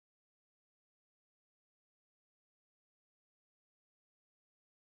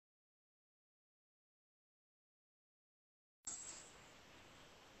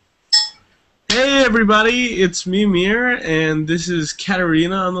everybody, it's me, Mir, and this is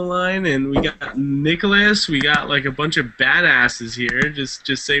Katarina on the line, and we got Nicholas. We got like a bunch of badasses here. Just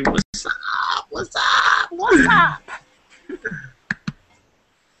say what's up, what's up, what's up.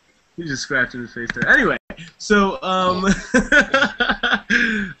 He's just scratching his face there. Anyway, so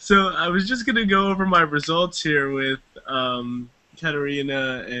so I was just gonna go over my results here with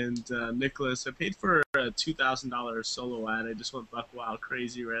Katarina and Nicholas. I paid for a $2,000 solo ad. I just went buck wild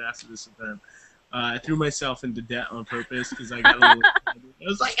crazy right after this event. I threw myself into debt on purpose because I got a little. I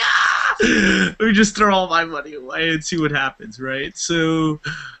was like, let me just throw all my money away and see what happens, right? So,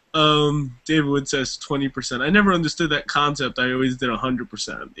 David Wood says 20%. I never understood that concept. I always did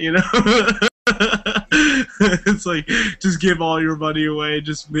 100%. You know, it's like just give all your money away.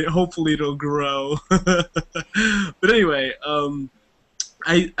 Just hopefully it'll grow. But anyway,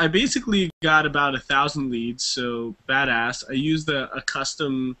 I basically got about 1,000 leads. So badass. I used a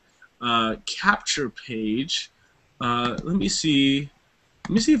custom capture page. Let me see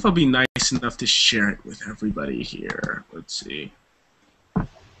if I'll be nice enough to share it with everybody here. Let's see.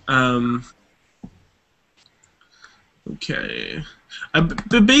 Okay.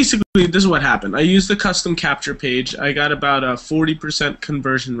 But basically, this is what happened. I used the custom capture page. I got about a 40%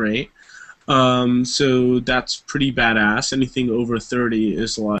 conversion rate. So that's pretty badass. Anything over 30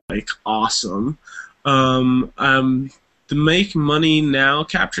 is like awesome. The Make Money Now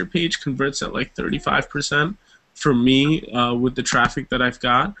capture page converts at like 35% for me with the traffic that I've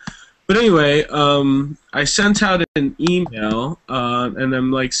got. But anyway, I sent out an email, and I'm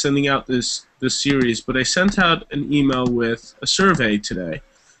like sending out this series. But I sent out an email with a survey today,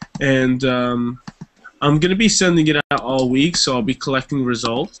 and I'm gonna be sending it out all week, so I'll be collecting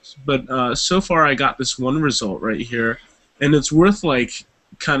results. But so far, I got this one result right here, and it's worth like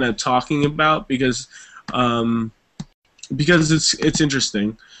kind of talking about because it's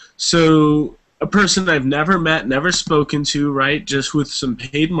interesting. So a person I've never met, never spoken to, right? Just with some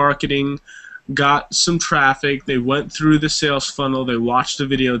paid marketing, got some traffic. They went through the sales funnel. They watched the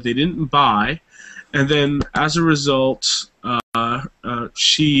video. They didn't buy, and then as a result,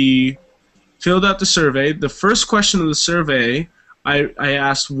 she filled out the survey. The first question of the survey, I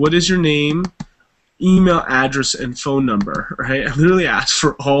asked, "What is your name, email address, and phone number?" Right? I literally asked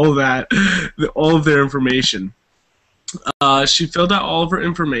for all that, all of their information. She filled out all of her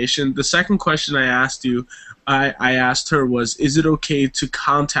information. The second question I asked her was, "Is it okay to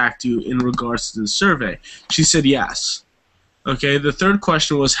contact you in regards to the survey?" She said yes. Okay. The third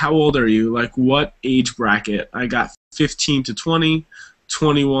question was, "How old are you? Like what age bracket?" I got 15 to 20,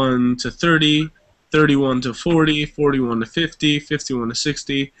 21 to 30, 31 to 40, 41 to 50, 51 to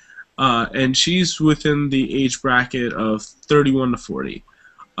 60, and she's within the age bracket of 31 to 40.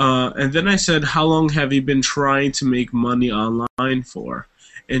 And then I said, "How long have you been trying to make money online for?"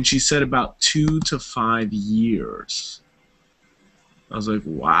 And she said about 2 to 5 years. I was like,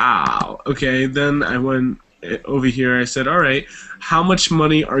 wow. Okay, then I went over here. I said, all right, how much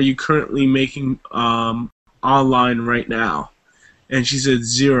money are you currently making online right now? And she said,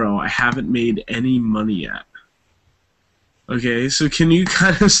 0. I haven't made any money yet. Okay, so can you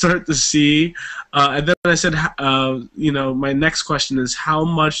kind of start to see? And then I said, you know, my next question is, how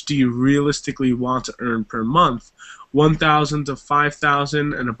much do you realistically want to earn per month? 1,000 to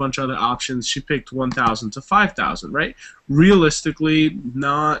 5,000, and a bunch of other options. She picked 1,000 to 5,000, right? Realistically,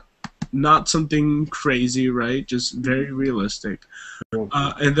 not something crazy, right? Just very realistic.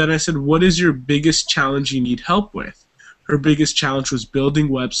 And then I said, what is your biggest challenge you need help with? Her biggest challenge was building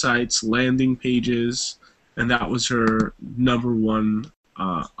websites, landing pages, and that was her #1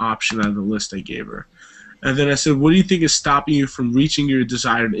 option out of the list I gave her. And then I said, what do you think is stopping you from reaching your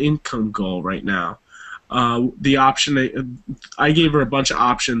desired income goal right now? The option, I gave her a bunch of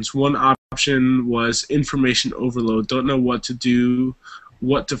options. One option was information overload, don't know what to do,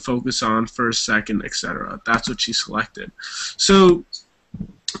 what to focus on first, second, etc. That's what she selected. So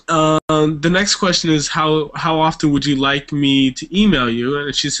the next question is, how often would you like me to email you?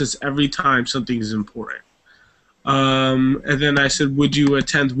 And she says, every time something is important. And then I said, would you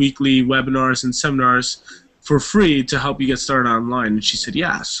attend weekly webinars and seminars for free to help you get started online? And she said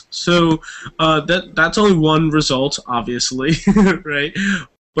yes. So that's only one result, obviously, right?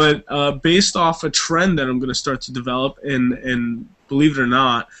 But based off a trend that I'm going to start to develop, and believe it or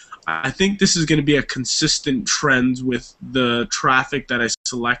not, I think this is going to be a consistent trend with the traffic that I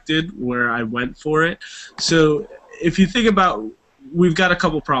selected where I went for it. So if you think about, we've got a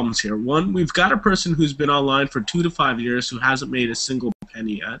couple problems here. One, we've got a person who's been online for 2 to 5 years who hasn't made a single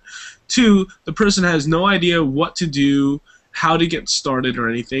penny yet. 2, the person has no idea what to do, how to get started or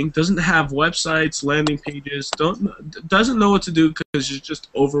anything, doesn't have websites, landing pages, doesn't know what to do because you're just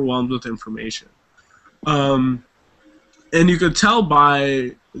overwhelmed with information. And you could tell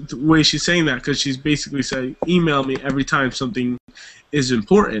by the way she's saying that, because she's basically saying, email me every time something is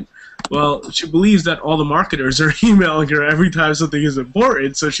important. Well, she believes that all the marketers are emailing her every time something is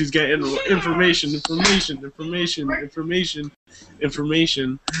important, so she's getting information. That's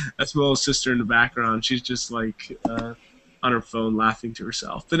my little sister in the background. She's just like on her phone laughing to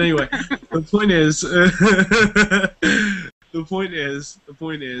herself. But anyway, the point is, the point is,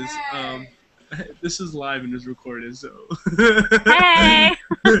 this is live and is recorded, so. Hey!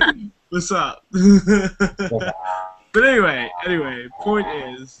 What's up? But anyway, point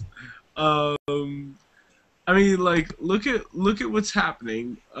is, I mean, like, look at what's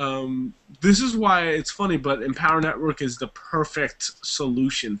happening. This is why it's funny, but Empower Network is the perfect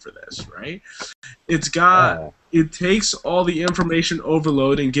solution for this, right? It takes all the information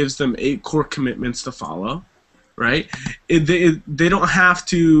overload and gives them 8 core commitments to follow, right? They don't have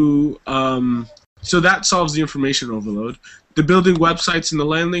to. So that solves the information overload. The building websites and the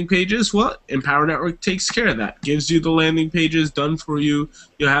landing pages, well, Empower Network takes care of that. Gives you the landing pages done for you.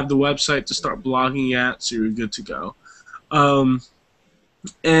 You'll have the website to start blogging at, so you're good to go.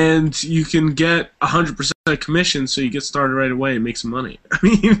 And you can get 100% commission, so you get started right away and make some money. I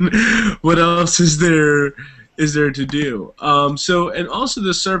mean, what else is there to do? And also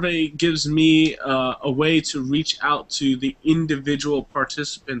the survey gives me a way to reach out to the individual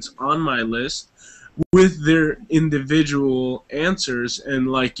participants on my list with their individual answers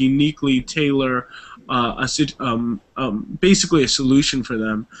and like uniquely tailor basically a solution for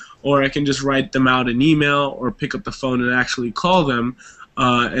them. Or I can just write them out an email or pick up the phone and actually call them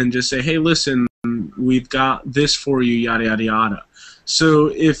and just say, hey, listen, we've got this for you, yada, yada, yada. So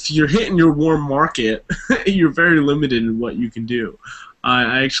if you're hitting your warm market, you're very limited in what you can do.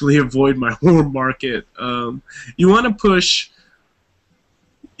 I actually avoid my warm market. You want to push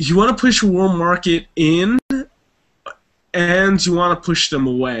warm market in, and you want to push them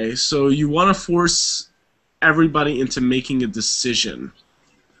away. So you want to force everybody into making a decision.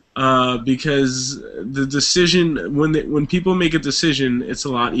 Because the decision, when people make a decision, it's a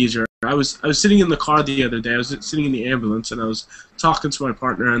lot easier. I was sitting in the car the other day. I was sitting in the ambulance, and I was talking to my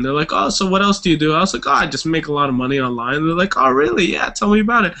partner, and they're like, "Oh, so what else do you do?" I was like, "Oh, I just make a lot of money online." And they're like, "Oh, really? Yeah, tell me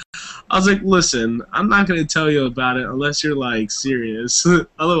about it." I was like, "Listen, I'm not gonna tell you about it unless you're like serious.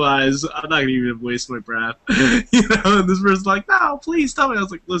 Otherwise, I'm not gonna even waste my breath." You know, and this person's like, "No, please tell me." I was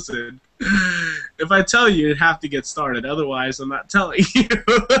like, "Listen, if I tell you, you have to get started. Otherwise, I'm not telling you."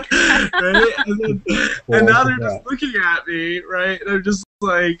 Right? And now they're just looking at me, right? And I'm just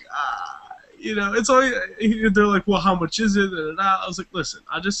like, you know, it's always, they're like, well, how much is it? I was like, listen,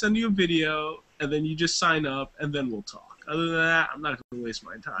 I'll just send you a video, and then you just sign up, and then we'll talk. Other than that, I'm not going to waste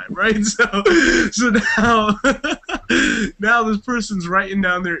my time, right? So now, now this person's writing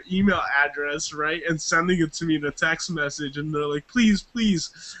down their email address, right, and sending it to me in a text message, and they're like, please,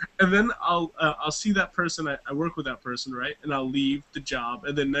 please. And then I'll see that person, I work with that person, right, and I'll leave the job,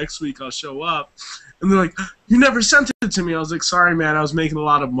 and then next week I'll show up, and they're like, you never sent it to me. I was like, sorry, man, I was making a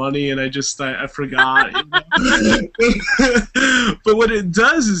lot of money, and I forgot. You know? But what it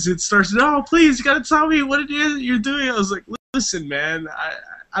does is it starts, oh, please, you got to tell me what it is you're doing. I was like, listen, man,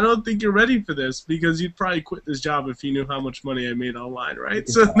 I don't think you're ready for this, because you'd probably quit this job if you knew how much money I made online, right?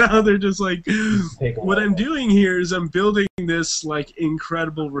 So now they're just like, what I'm doing here is I'm building this like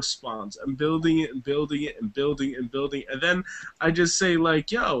incredible response. I'm building it and building it and building and building, and then I just say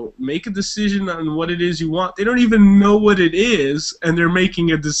like, yo, make a decision on what it is you want. They don't even know what it is, and they're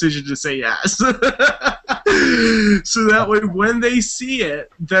making a decision to say yes. So that way, when they see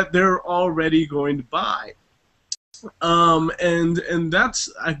it, that they're already going to buy. And that's,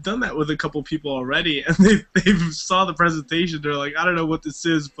 I've done that with a couple people already, and they've saw the presentation. They're like, I don't know what this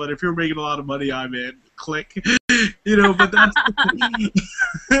is, but if you're making a lot of money, I'm in. Click, you know. But that's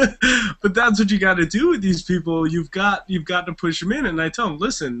but that's what you got to do with these people. You've got to push them in, and I tell them,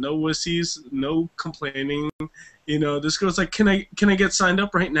 listen, no wussies, no complaining. You know, this girl's like, can I get signed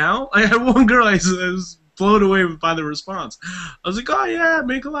up right now? I had one girl, I was blown away by the response. I was like, oh yeah,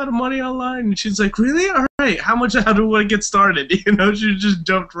 make a lot of money online. And she's like, really? All right, how do I get started? You know, she just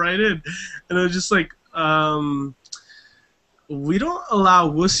jumped right in. And I was just like, we don't allow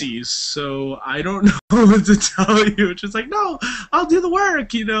wussies, so I don't know what to tell you. She's like, no, I'll do the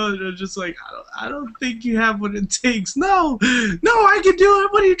work, you know. And I'm just like, I don't think you have what it takes. No, I can do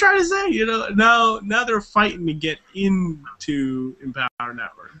it. What are you trying to say? You know, now they're fighting to get into Empower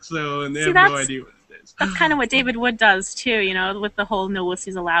Network. So, and they have no idea what it is. That's kind of what David Wood does too, you know, with the whole no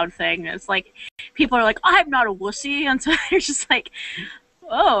wussies allowed thing. It's like, people are like, I'm not a wussy, and so you're just like,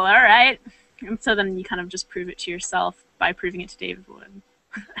 oh, all right. And so then you kind of just prove it to yourself by proving it to David Wood.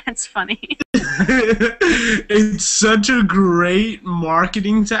 That's funny. It's such a great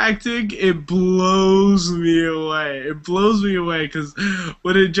marketing tactic. It blows me away. It blows me away because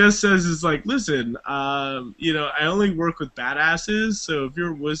what it just says is like, listen, I only work with badasses. So if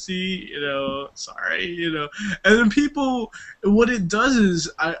you're a wussy, sorry, And then people, what it does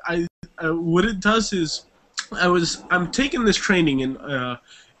is, what it does is, I'm taking this training and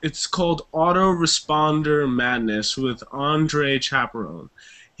it's called Autoresponder Madness with Andre Chaperone.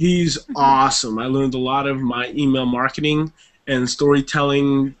 He's awesome. I learned a lot of my email marketing and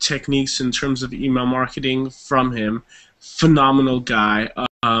storytelling techniques in terms of email marketing from him. Phenomenal guy.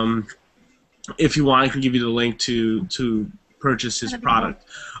 If you want, I can give you the link to purchase his product.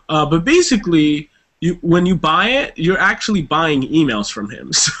 But basically, when you buy it, you're actually buying emails from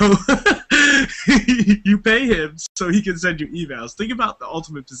him. So you pay him so he can send you emails. Think about the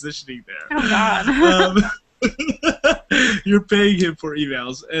ultimate positioning there. Oh, God. You're paying him for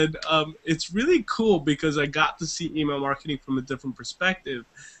emails. And it's really cool because I got to see email marketing from a different perspective.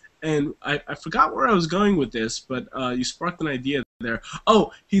 And I forgot where I was going with this, but you sparked an idea there.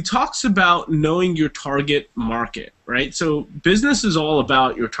 Oh, he talks about knowing your target market, right? So business is all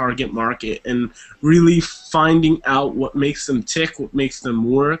about your target market and really finding out what makes them tick, what makes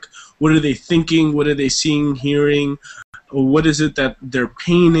them work, what are they thinking, what are they seeing, hearing, what is it that their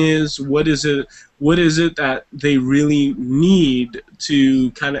pain is, what is it that they really need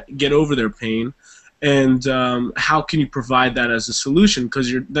to kind of get over their pain. And how can you provide that as a solution?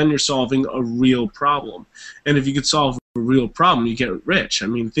 Because then you're solving a real problem. And if you could solve a real problem, you get rich. I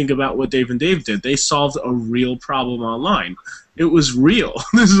mean, think about what Dave and Dave did. They solved a real problem online. It was real.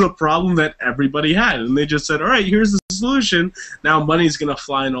 This is a problem that everybody had. And they just said, all right, here's the solution. Now money's going to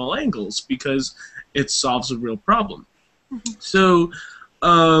fly in all angles because it solves a real problem. So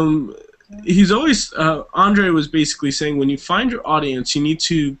he's always, Andre was basically saying when you find your audience, you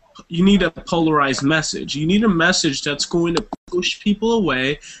need a polarized message. You need a message that's going to push people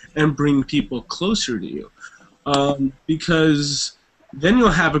away and bring people closer to you. Because then you'll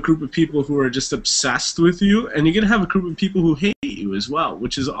have a group of people who are just obsessed with you, and you're going to have a group of people who hate you as well,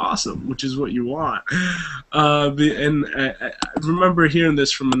 which is awesome, which is what you want. And I remember hearing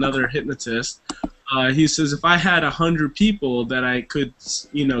this from another hypnotist. He says, if I had 100 people that I could,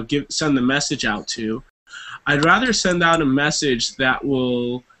 send the message out to, I'd rather send out a message that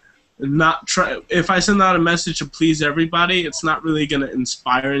will not try. If I send out a message to please everybody, it's not really going to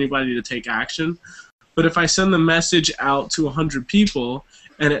inspire anybody to take action. But if I send the message out to 100 people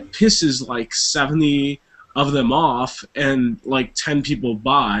and it pisses like 70 of them off and like 10 people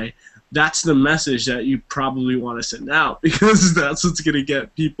buy, that's the message that you probably want to send out because that's what's going to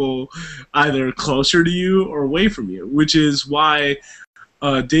get people either closer to you or away from you, which is why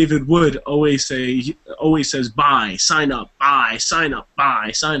David Wood always says buy, sign up, buy, sign up,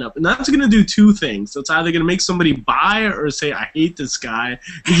 buy, sign up. And that's going to do two things. So it's either going to make somebody buy or say, I hate this guy.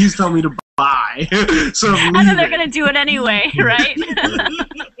 He's telling me to buy. So and then they're going to do it anyway, right?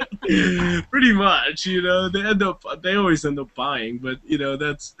 Pretty much, they always end up buying, but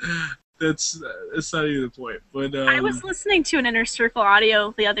that's not even the point. But I was listening to an Inner Circle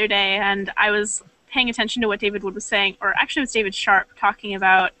audio the other day, and I was paying attention to what David Wood was saying, or actually it was David Sharp talking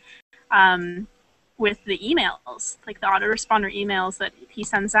about with the emails, like the autoresponder emails that he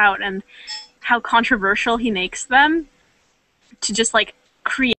sends out, and how controversial he makes them to just like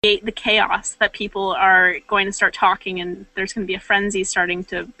create the chaos that people are going to start talking, and there's going to be a frenzy starting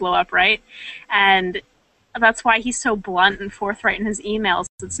to blow up, right? And that's why he's so blunt and forthright in his emails.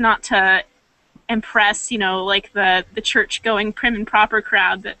 It's not to impress, like the church-going prim and proper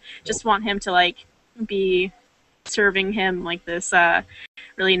crowd that just want him to like be serving him like this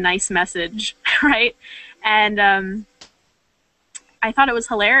really nice message, right? And I thought it was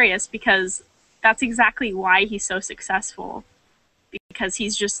hilarious because that's exactly why he's so successful. Because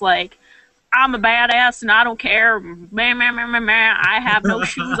he's just like, I'm a badass and I don't care. I have no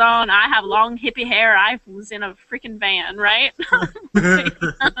shoes on. I have long hippie hair. I was in a freaking van, right?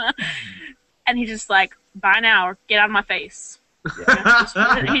 And he's just like, bye now or get out of my face.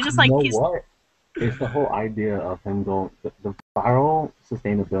 Yeah. He's just like, you know what? It's the whole idea of him going, the viral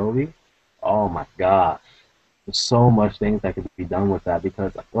sustainability. Oh my gosh. There's so much things that could be done with that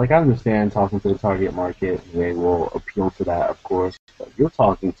because, like, I understand talking to the target market, they will appeal to that, of course, but you're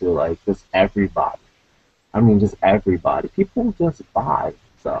talking to, like, just everybody. I mean, just everybody. People just buy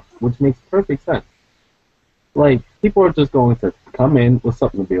stuff, which makes perfect sense. Like, people are just going to come in, what's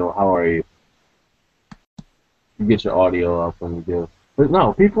up, Nabil? How are you? You get your audio up when you do. But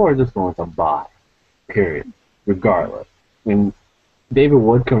no, people are just going to buy, period, regardless. And David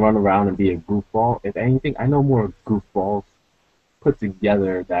Wood can run around and be a goofball. If anything, I know more goofballs put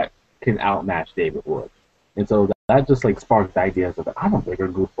together that can outmatch David Wood. And so that just like sparked ideas of I'm a bigger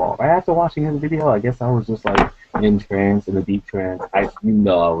goofball. Right after watching his video, I guess I was just like in trance, in a deep trance. I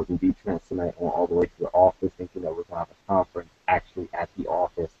was in deep trance tonight. I went all the way to the office thinking that we're gonna have a conference actually at the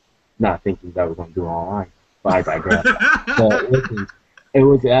office, not thinking that we're gonna do it online. But I digress. But listen, it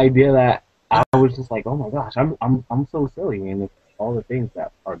was the idea that I was just like, oh my gosh, I'm so silly, and it's all the things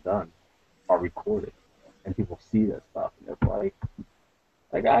that are done are recorded, and people see this stuff, and it's like,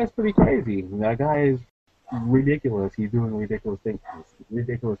 that guy is pretty crazy. That guy is ridiculous. He's doing ridiculous things.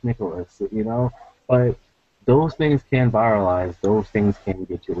 Ridiculous Nicholas, you know? But those things can viralize. Those things can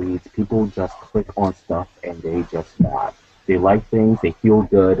get you leads. People just click on stuff and they just nod. They like things, they feel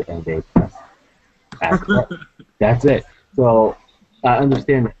good, and they press. That's it. So I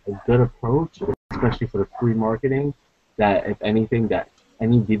understand a good approach, especially for the free marketing, that if anything, that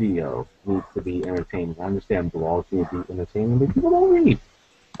any video needs to be entertaining. I understand blogs need to be entertaining, but people don't read.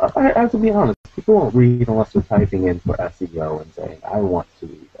 I have to be honest. People won't read unless they're typing in for SEO and saying, I want to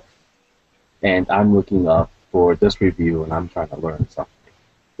read this. And I'm looking up for this review and I'm trying to learn something.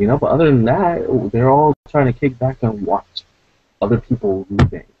 You know, but other than that, they're all trying to kick back and watch other people do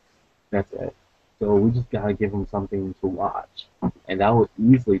things. That's it. So we just gotta give them something to watch. And that would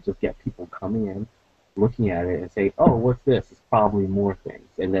easily just get people coming in, looking at it and say, oh, what's this? It's probably more things.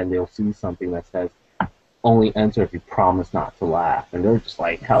 And then they'll see something that says, only enter if you promise not to laugh. And they're just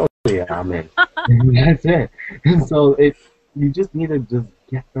like, hell yeah, I'm in. And that's it. And so you just need to just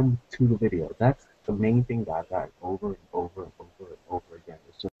get them to the video. That's the main thing that I've got over and over and over and over again.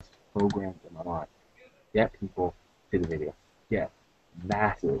 It's just programmed in my mind. Get people to the video. Get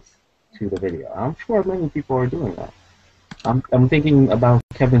masses to the video. I'm sure many people are doing that. I'm thinking about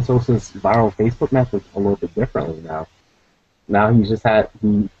Kevin Sosa's viral Facebook method a little bit differently now. Now he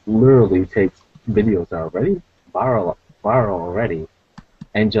literally takes videos that are already viral already,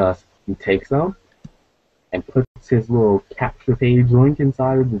 and he takes them and puts his little capture page link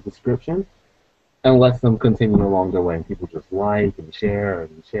inside of the description and lets them continue along their way, and people just like and share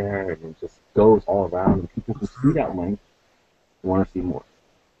and it just goes all around, and people who see that link want to see more.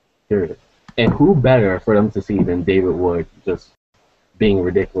 Period. And who better for them to see than David Wood just being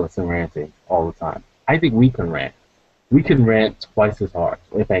ridiculous and ranting all the time? I think we can rant. We can rant twice as hard,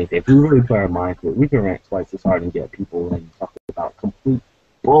 if anything. If we really put our mind to it, we can rant twice as hard and get people in talking about complete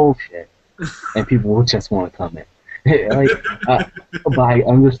bullshit, and people will just want to come in. By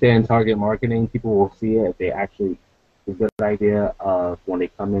understand target marketing, people will see it. If they actually, a good idea of when they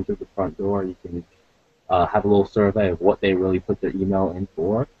come in through the front door, you can have a little survey of what they really put their email in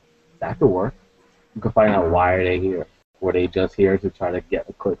for. That could work. You can find out why are they here. Were they just here to try to get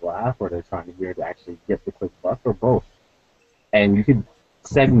a quick laugh, or they're trying to here to actually get the quick buck, or both? And you could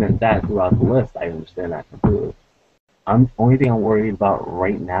segment that throughout the list. I understand that completely. Only thing I'm worried about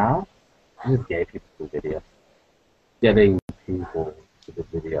right now is just getting people to the video. Getting people to the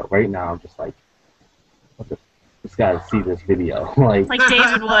video. Right now, I'm just like, just gotta see this video. like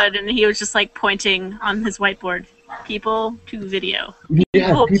David Wood, and he was just like pointing on his whiteboard. People to video.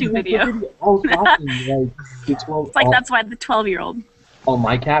 People to video. I was watching like the 12. It's like that's why the 12-year-old. On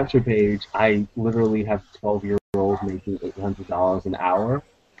my capture page, I literally have 12-year-olds making $800 an hour,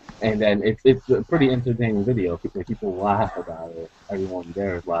 and then it's a pretty entertaining video. People laugh about it. Everyone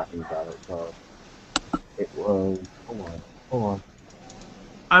there is laughing about it. So it was. Hold on.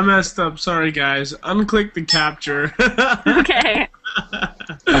 I messed up. Sorry, guys. Unclick the capture. Okay.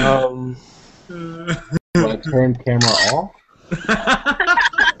 Want to turn camera off?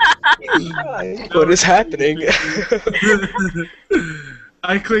 What is happening?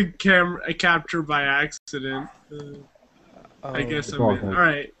 I clicked capture by accident. I guess I'm in.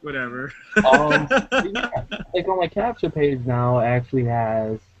 Alright, whatever. Like on my capture page now, it actually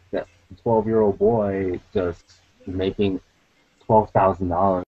has that 12-year-old boy just making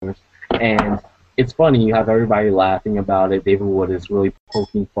 $12,000, and it's funny. You have everybody laughing about it. David Wood is really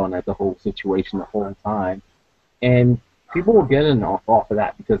poking fun at the whole situation the whole time, and people will get off of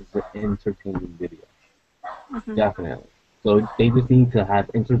that because it's an entertaining video. Mm-hmm. Definitely. So they just need to have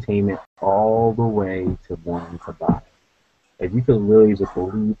entertainment all the way to wanting to buy. If you could really just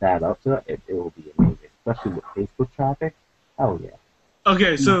lead that up to it, it will be amazing, especially with Facebook traffic. Hell yeah.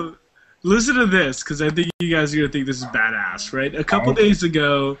 Okay, so listen to this, because I think you guys are going to think this is badass, right? A couple days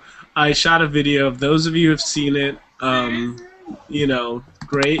ago, I shot a video. Of those of you who have seen it, you know,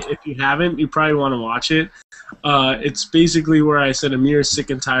 great. If you haven't, you probably want to watch it. It's basically where I said Amir is sick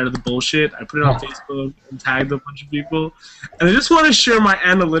and tired of the bullshit. I put it on Facebook and tagged a bunch of people, and I just want to share my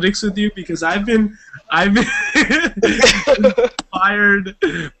analytics with you because I've been inspired.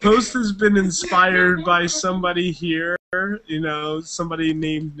 Post has been inspired by somebody here, you know, somebody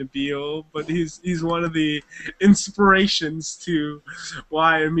named Nabil, but he's one of the inspirations to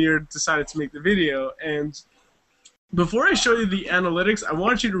why Amir decided to make the video. And before I show you the analytics, I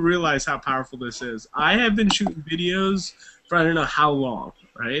want you to realize how powerful this is. I have been shooting videos for I don't know how long,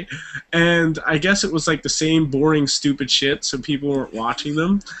 right? And I guess it was like the same boring, stupid shit, so people weren't watching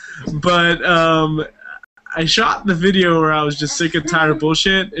them. But I shot the video where I was just sick and tired of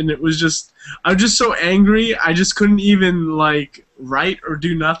bullshit, and it was just, I was just so angry, I just couldn't even, like, write or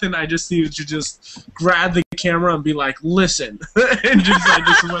do nothing. I just needed to just grab the camera and be like, listen, and I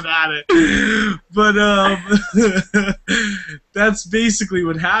just went at it. But that's basically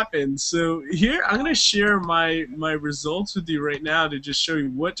what happened. So here, I'm going to share my results with you right now to just show you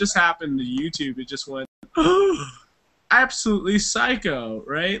what just happened to YouTube. It just went, absolutely psycho,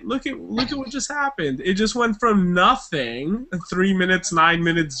 right? Look at what just happened. It just went from nothing, 3 minutes, 9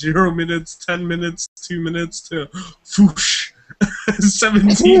 minutes, 0 minutes, 10 minutes, 2 minutes, to whoosh,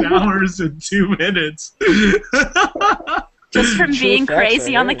 17 hours and 2 minutes. Just from being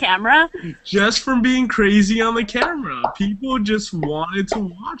crazy on the camera? Just from being crazy on the camera. People just wanted to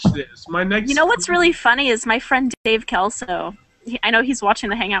watch this. You know what's really funny is my friend Dave Kelso. I know he's watching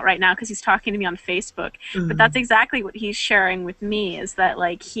the Hangout right now because he's talking to me on Facebook, but that's exactly what he's sharing with me, is that,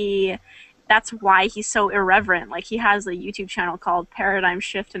 like, that's why he's so irreverent. Like, he has a YouTube channel called Paradigm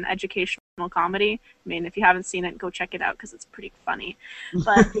Shift and Educational Comedy. I mean, if you haven't seen it, go check it out because it's pretty funny.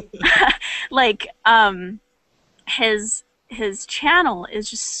 But, like, his channel is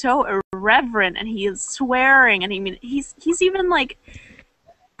just so irreverent, and he is swearing, and he's even, like,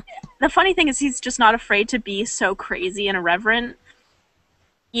 the funny thing is he's just not afraid to be so crazy and irreverent,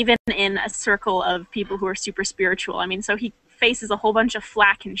 even in a circle of people who are super spiritual. I mean, so he faces a whole bunch of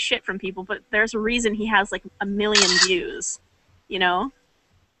flack and shit from people, but there's a reason he has like 1 million views, you know?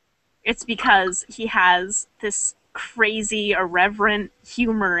 It's because he has this crazy, irreverent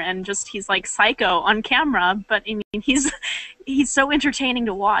humor, and just he's like psycho on camera, but I mean, he's so entertaining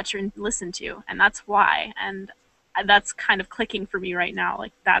to watch and listen to, and that's why. And that's kind of clicking for me right now.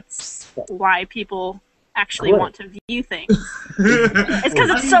 Like, that's why people actually want to view things. It's because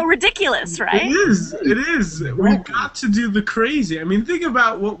it's so ridiculous, right? It is. It is. We've got to do the crazy. I mean, think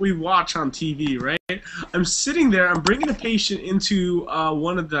about what we watch on TV, right? I'm sitting there, I'm bringing a patient into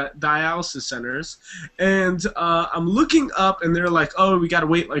one of the dialysis centers, and I'm looking up, and they're like, oh, we got to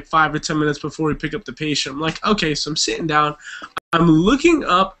wait like 5 or 10 minutes before we pick up the patient. I'm like, okay, so I'm sitting down, I'm looking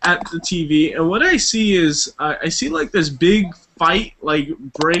up at the TV, and what I see is, I see like this big fight, like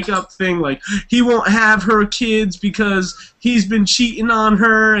breakup thing, like he won't have her kids because he's been cheating on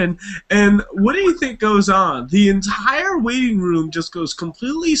her, and what do you think goes on? The entire waiting room just goes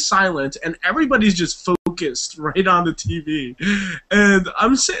completely silent, and everybody's just focused right on the TV. And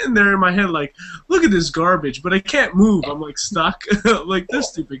I'm sitting there in my head like, look at this garbage, but I can't move. I'm like stuck, like this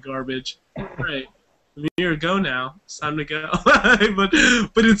stupid garbage. Right. Here, go now. It's time to go.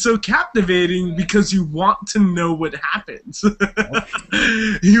 but it's so captivating because you want to know what happens.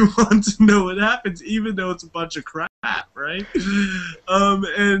 You want to know what happens, even though it's a bunch of crap, right?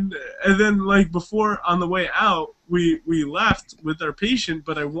 And then like before, on the way out, we left with our patient,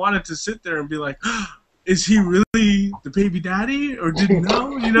 but I wanted to sit there and be like, is he really the baby daddy, or didn't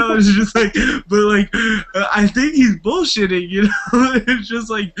know? You know, it's just like, but like, I think he's bullshitting, you know? It's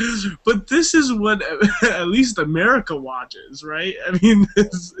just like, but this is what at least America watches, right? I mean,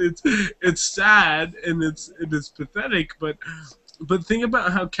 it's sad and it's pathetic, but think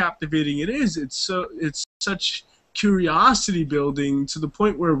about how captivating it is. It's such curiosity building to the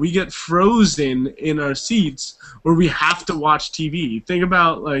point where we get frozen in our seats where we have to watch TV. Think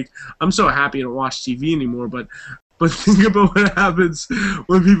about, like, I'm so happy I don't watch TV anymore, but think about what happens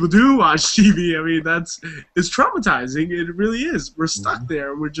when people do watch TV. I mean, it's traumatizing. It really is. We're stuck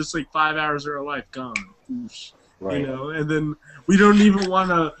there. We're just like 5 hours of our life gone. Right. You know, and then we don't even want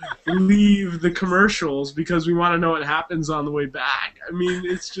to leave the commercials because we want to know what happens on the way back. I mean,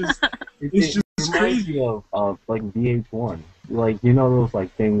 it's just crazy. Of like VH1, like, you know, those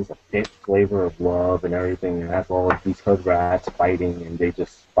like things like Flavor of Love and everything, and that's all of these hood rats fighting, and they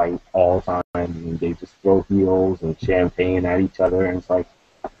just fight all the time, and they just throw heels and champagne at each other, and it's like,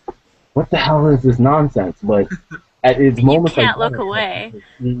 what the hell is this nonsense? But at its moments, you can't look away.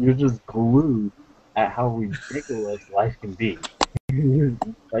 You're just glued at how ridiculous life can be.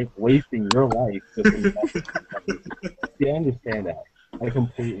 Like wasting your life just See, I understand that. I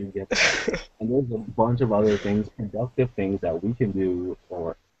completely get that. And there's a bunch of other things, productive things that we can do.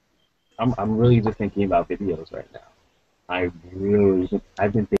 Or I'm really just thinking about videos right now. I've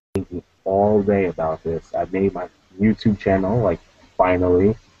been thinking all day about this. I've made my YouTube channel, like,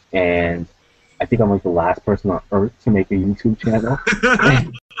 finally, and I think I'm like the last person on earth to make a YouTube channel. I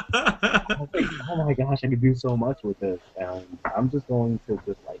was like, oh my gosh, I could do so much with this, and I'm just going to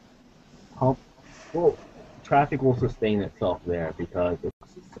just like pump. Well, traffic will sustain itself there because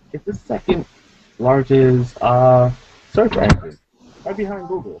it's the second largest search engine, right behind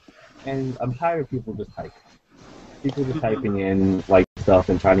Google, and I'm tired of people just typing in like stuff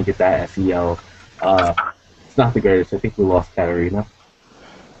and trying to get that SEO. It's not the greatest. I think we lost Katarina.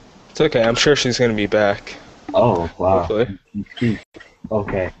 It's okay. I'm sure she's gonna be back. Oh wow. Hopefully.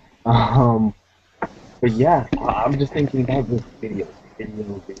 Okay. But yeah, I'm just thinking about this videos,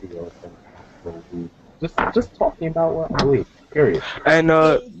 and just talking about what I believe. Period. And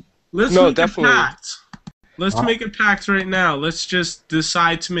Let's no, make definitely. a pact. Let's make a pact right now. Let's just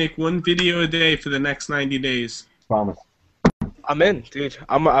decide to make one video a day for the next 90 days. Promise. I'm in, dude.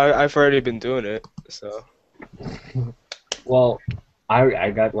 I've already been doing it, so. Well,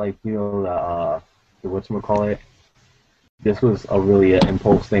 I got like the whatchamacallit. This was a really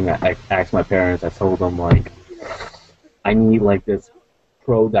impulse thing. I asked my parents. I told them like I need like this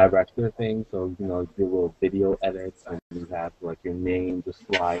pro director thing, so you know do little video edits and you have like your name just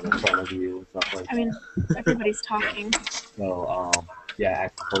slide in front of you and stuff like that. I mean, everybody's talking. So yeah, I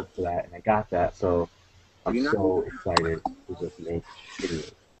asked the folks for that and I got that. So I'm so excited to just make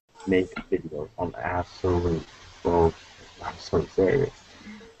videos. I'm so serious.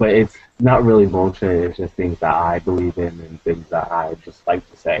 But it's not really bullshit, it's just things that I believe in and things that I just like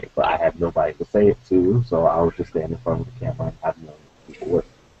to say. But I have nobody to say it to, so I was just stand in front of the camera and have no people with.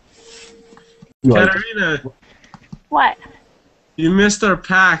 Katarina, What? you missed our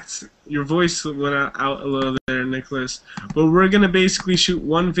pact. Your voice went out a little there, Nicholas. But we're going to basically shoot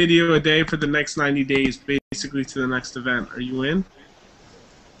one video a day for the next 90 days, basically to the next event. Are you in?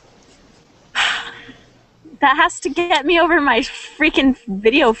 That has to get me over my freaking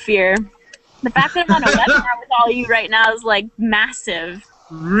video fear. The fact that I'm on a webinar with all you right now is like massive.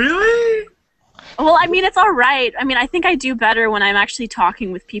 Really? Well, I mean, it's all right. I mean, I think I do better when I'm actually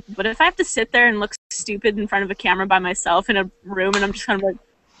talking with people. But if I have to sit there and look stupid in front of a camera by myself in a room and I'm just kind of like,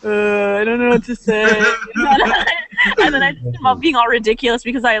 I don't know what to say. And then I think about being all ridiculous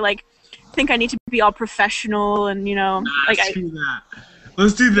because I like think I need to be all professional and like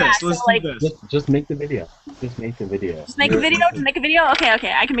Let's do this. Yeah, Let's so, do this. Just make the video. Just make the video. Just make a video? Just make a video?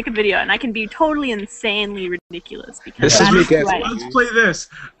 Okay, I can make a video, and I can be totally insanely ridiculous because This is that's me who getting- I am. Let's play this.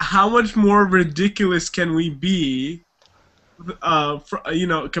 How much more ridiculous can we be,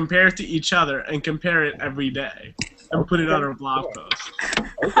 compared to each other, and compare it every day, and put it on our blog post?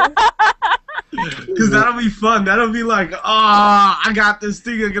 Because that'll be fun. That'll be like, I got this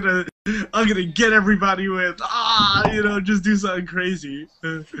thing. I'm gonna get everybody with. Just do something crazy.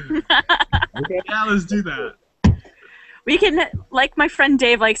 Yeah, let's do that. We can, like my friend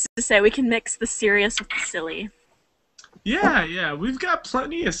Dave likes to say, we can mix the serious with the silly. Yeah, we've got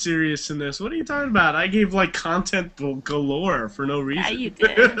plenty of serious in this. What are you talking about? I gave like content galore for no reason. Yeah, you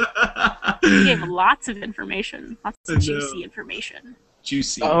did. You gave lots of information, lots of juicy information.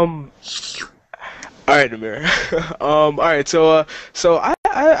 Juicy. All right, Amir. All right. So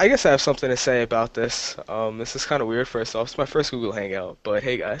I guess I have something to say about this. This is kind of weird. First off, it's my first Google Hangout, but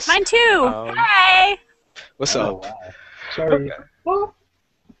hey, guys. Mine too. Hey. What's up? Wow. Sorry.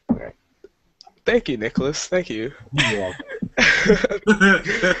 Okay. Thank you, Nicholas. Thank you. Yeah.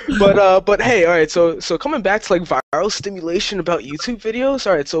 But hey, all right. So coming back to like viral stimulation about YouTube videos.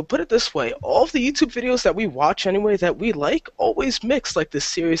 All right. So put it this way: all of the YouTube videos that we watch anyway that we like always mix like the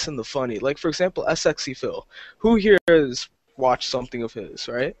serious and the funny. Like for example, SXC Phil. Who here has watched something of his?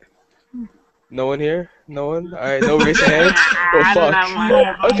 Right? No one here? No one? Alright, no raising hands? Oh,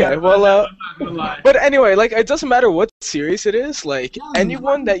 fuck. Okay, well, but anyway, like, it doesn't matter what series it is, like,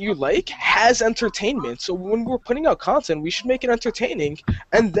 anyone that you like has entertainment, so when we're putting out content, we should make it entertaining,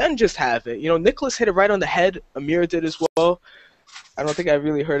 and then just have it. Nicholas hit it right on the head, Amir did as well. I don't think I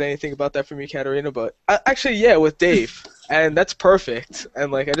really heard anything about that from you, Katarina, but, actually, yeah, with Dave, and that's perfect,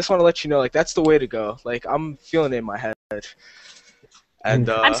 and, like, I just want to let you know, like, that's the way to go. Like, I'm feeling it in my head. And,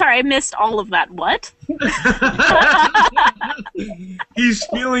 I'm sorry, I missed all of that. What? He's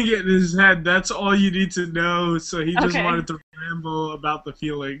feeling it in his head. That's all you need to know. So he just wanted to ramble about the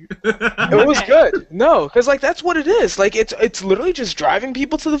feeling. It was good. No, because like that's what it is. Like it's literally just driving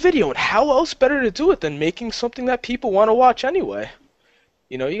people to the video. And how else better to do it than making something that people want to watch anyway?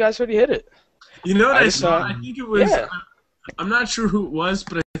 You guys already hit it. You know what I saw? I think it was. Yeah. I'm not sure who it was,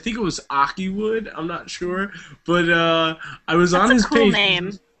 but I think it was Akiwood. I'm not sure, but I was That's on a his cool page.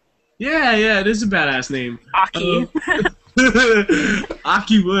 name. Yeah, it is a badass name. Aki.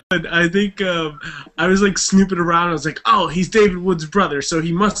 Aki Wood. I think I was like snooping around. I was like, oh, he's David Wood's brother, so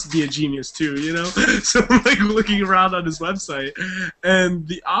he must be a genius too, you know? So I'm like looking around on his website, and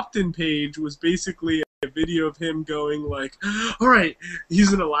the opt-in page was basically a video of him going like, all right,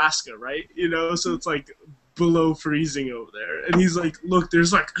 he's in Alaska, right? You know, so it's like below freezing over there, and he's like, look,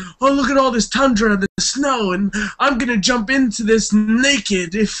 there's like, oh, look at all this tundra and the snow, and I'm gonna jump into this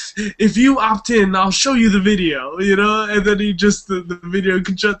naked. If you opt in, I'll show you the video, you know. And then he just the video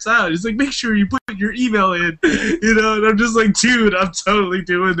shuts out. He's like, make sure you put your email in, you know. And I'm just like, dude, I'm totally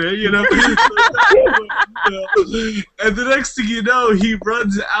doing it, you know. And the next thing you know, he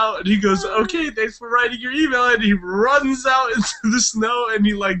runs out and he goes, okay, thanks for writing your email, and he runs out into the snow and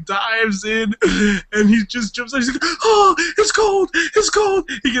he like dives in and he just jumps out. He's like, oh, it's cold, it's cold.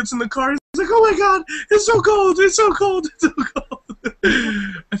 He gets in the car. He's like, oh my god, it's so cold, it's so cold, it's so cold.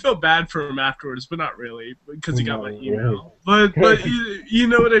 I felt bad for him afterwards, but not really, because he got my email. But you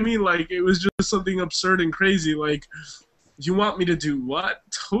know what I mean? Like, it was just something absurd and crazy. Like, you want me to do what?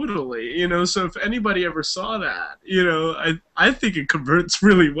 Totally, you know. So if anybody ever saw that, you know, I think it converts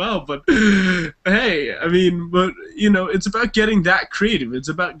really well. But hey, I mean, but you know, it's about getting that creative. It's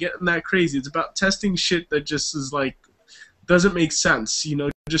about getting that crazy. It's about testing shit that just is like doesn't make sense. You know,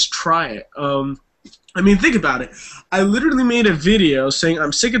 just try it. I mean, think about it. I literally made a video saying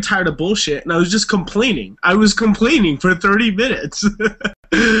I'm sick and tired of bullshit, and I was just complaining. I was complaining for 30 minutes.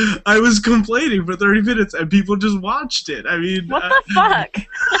 I was complaining for 30 minutes, and people just watched it. I mean, What the fuck?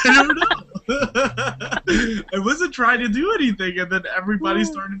 I don't know. I wasn't trying to do anything, and then everybody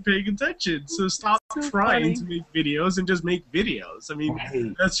started paying attention. So stop So trying funny. to make videos and just make videos. I mean,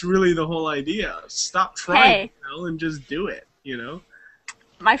 Right. that's really the whole idea. Stop trying, Hey. you know, and just do it, you know?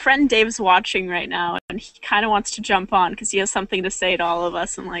 My friend Dave's watching right now, and he kind of wants to jump on because he has something to say to all of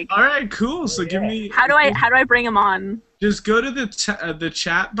us. And like, All right, cool. So give me. how do I bring him on? Just go to the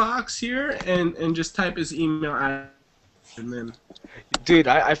chat box here and just type his email address, and then. Dude,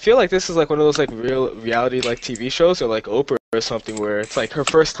 I feel like this is like one of those like real reality like TV shows or like Oprah or something where it's like her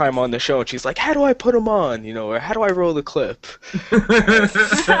first time on the show and she's like, how do I put him on, you know, or how do I roll the clip?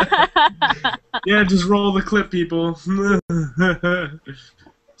 Yeah, just roll the clip, people.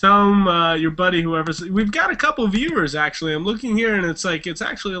 Tell them your buddy, whoever's. We've got a couple viewers actually. I'm looking here, and it's like it's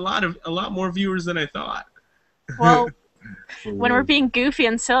actually a lot more viewers than I thought. Well, when we're being goofy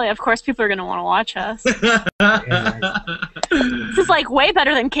and silly, of course people are gonna want to watch us. This is like way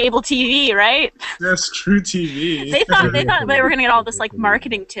better than cable TV, right? That's true TV. They thought they were gonna get all this like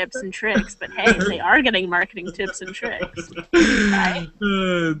marketing tips and tricks, but hey, they are getting marketing tips and tricks. Right?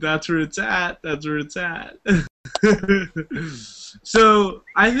 That's where it's at. That's where it's at. So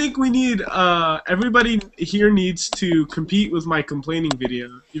I think we need everybody here needs to compete with my complaining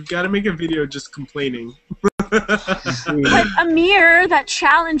video. You've got to make a video just complaining. But a mirror that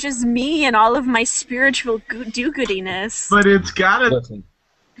challenges me and all of my spiritual do-goodiness. But it's got to Listen,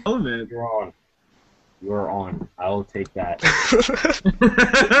 element. you're on. You're on. I'll take that.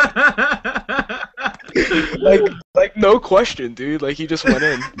 like no question, dude. Like he just went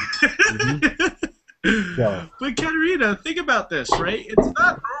in. So, But Katerina, think about this, right? It's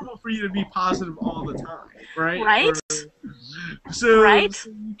not normal for you to be positive all the time, right? Right? So Right?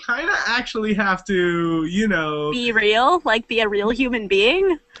 you kind of actually have to, you know, Be real, like be a real human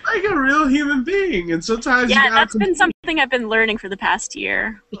being. like a real human being, and sometimes Yeah, you gotta that's been something I've been learning for the past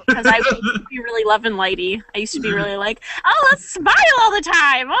year. Because I used to be really love and lighty. I used to be really like, oh, let's smile all the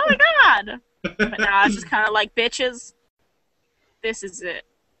time. Oh my god. But now it's just kind of like, bitches, this is it.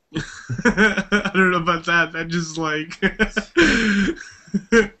 I don't know about that. That just like.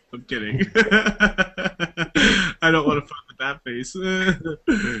 I'm kidding. I don't want to fuck with that face.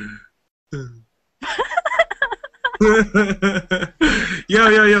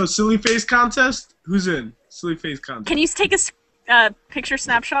 Yo, silly face contest? Who's in? Silly face contest. Can you take a picture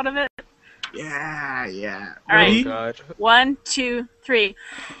snapshot of it? Yeah. All right. Ready? Oh god. 1, 2, 3.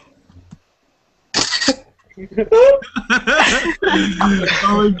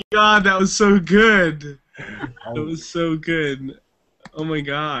 Oh my god, that was so good. That was so good. Oh my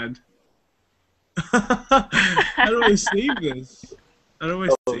god. How do I save this? How do I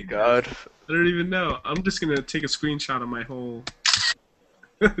Oh save god. this? I don't even know. I'm just gonna take a screenshot of my whole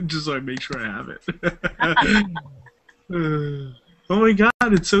just so I make sure I have it. Oh my god,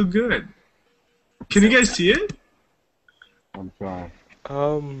 it's so good. Can you guys see it? I'm trying.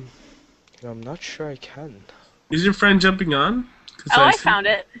 I'm not sure I can. Is your friend jumping on? 'Cause Oh, I see- found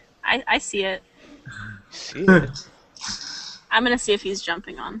it. I see it. See it? I'm gonna see if he's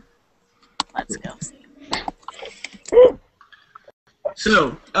jumping on. Let's go.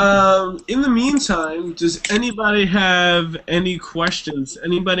 So, in the meantime, does anybody have any questions?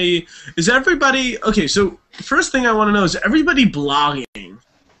 Is everybody, okay, so first thing I want to know, is everybody blogging?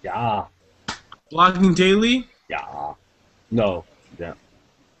 Yeah. Blogging daily? Yeah. No. Yeah.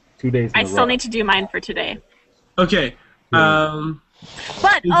 2 days in I a still row. need to do mine for today. Okay. But,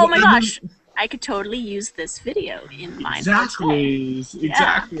 oh my gosh, I could totally use this video in mine for today.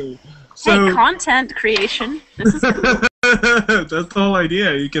 Exactly. Yeah. So, hey, content creation. This is cool. that's the whole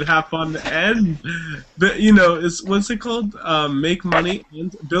idea. You can have fun and, it's what's it called? Make money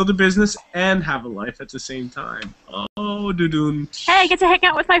and build a business and have a life at the same time. Oh, doo-doo. Hey, I get to hang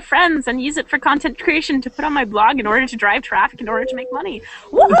out with my friends and use it for content creation to put on my blog in order to drive traffic in order to make money.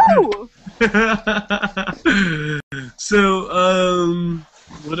 Woohoo! So,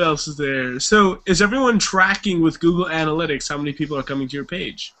 what else is there? So, is everyone tracking with Google Analytics how many people are coming to your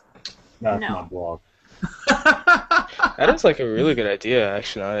page? That's No. my blog. That is like a really good idea,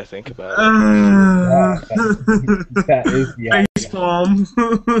 actually, now that I think about it. That is the idea. Facepalm.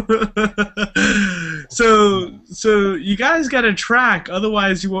 So you guys gotta track,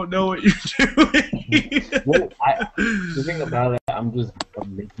 otherwise you won't know what you're doing. Well, the thing about it, I'm just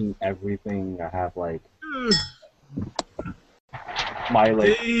making everything. I have like my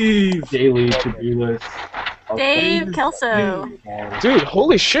Dave. daily to-do list. Dave Kelso. Dude,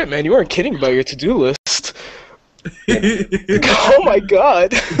 holy shit, man, you weren't kidding about your to-do list. Oh my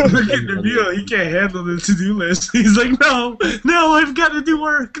god. Look at Nabil, he can't handle the to-do list. He's like, no, I've got to do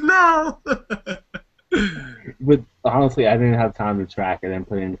work, no. But honestly, I didn't have time to track. I didn't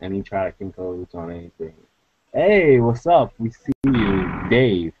put in any tracking codes on anything. Hey, what's up? We see you,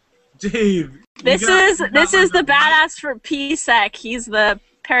 Dave. Dave. This is the badass for PSEC. He's the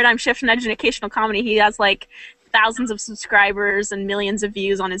paradigm shift in educational comedy. He has like thousands of subscribers and millions of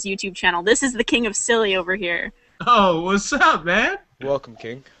views on his YouTube channel. This is the king of silly over here. Oh, what's up, man? Welcome,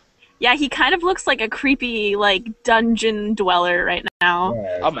 King. Yeah, he kind of looks like a creepy, like, dungeon dweller right now.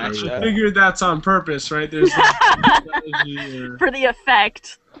 Yeah, I'll match that. I figured that's on purpose, right? There's like, For the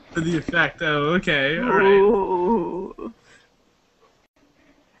effect. for the effect. Oh, okay, all right. Ooh.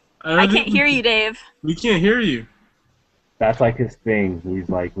 I can't hear you, Dave. We can't hear you. That's like his thing. He's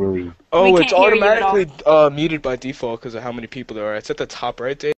like really. Oh, We it's can't hear you at automatically muted by default because of how many people there are. It's at the top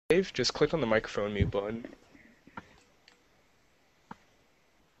right, Dave. Just click on the microphone mute button.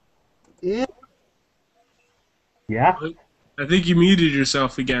 Yeah. I think you muted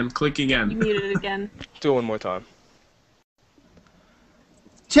yourself again. Click You again. muted it again. Do it one more time.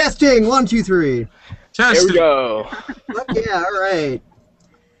 Testing, 1, 2, 3. There Test we go. Fuck yeah, alright.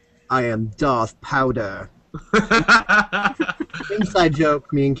 I am Darth Powder. Inside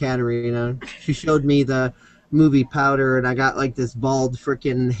joke, me and Katarina. She showed me the movie Powder, and I got like this bald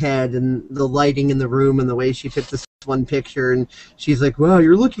frickin' head, and the lighting in the room, and the way she took this one picture, and she's like, "Wow,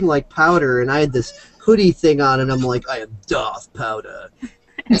 you're looking like Powder," and I had this hoodie thing on, and I'm like, "I am Darth Powder."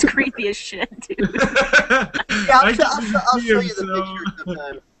 It's creepy as shit, dude. Yeah, I'll show you the picture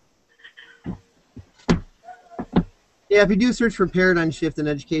sometime. Yeah, if you do search for Paradigm Shift and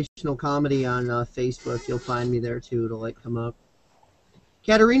Educational Comedy on Facebook, you'll find me there too. It'll like come up.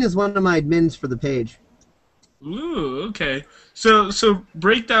 Katarina's one of my admins for the page. Ooh, okay. So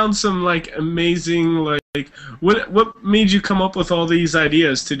break down some like amazing like what made you come up with all these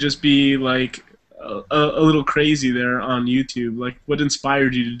ideas to just be like a little crazy there on YouTube? Like what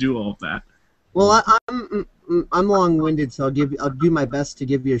inspired you to do all of that? Well, I'm long-winded, so I'll do my best to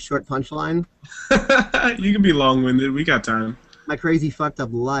give you a short punchline. You can be long-winded. We got time. My crazy fucked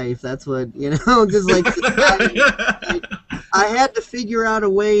up life. That's what because like I had to figure out a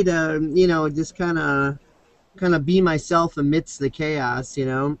way to just kind of be myself amidst the chaos,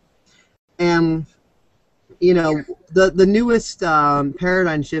 and the newest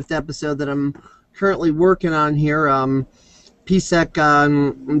paradigm shift episode that I'm currently working on here, PSEC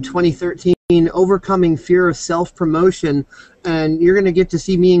in 2013, overcoming fear of self-promotion, and you're gonna get to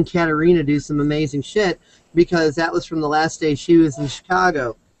see me and Katarina do some amazing shit because that was from the last day she was in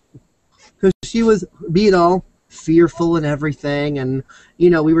Chicago, because she was being all fearful and everything, and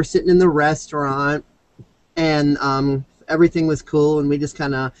we were sitting in the restaurant and everything was cool, and we just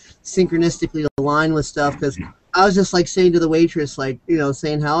kind of synchronistically aligned with stuff, because I was just like saying to the waitress, like,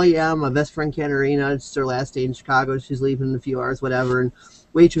 saying, hell yeah, my best friend Katarina, it's her last day in Chicago, she's leaving in a few hours, whatever, and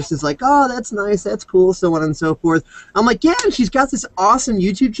waitress is like, oh, that's nice, that's cool, so on and so forth. I'm like, yeah, and she's got this awesome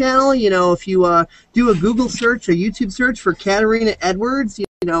YouTube channel, if you do a Google search, a YouTube search for Katarina Edwards,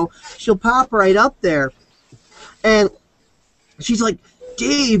 she'll pop right up there. And she's like,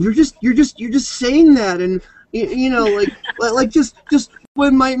 Dave, you're just saying that, and You know, like just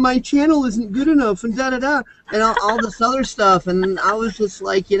when my channel isn't good enough and da da da and all this other stuff, and I was just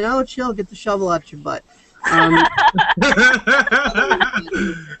like, you know, chill, get the shovel out your butt.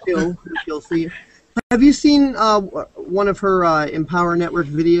 She'll see. Have you seen one of her Empower Network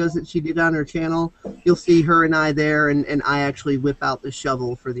videos that she did on her channel? You'll see her and I there, and I actually whip out the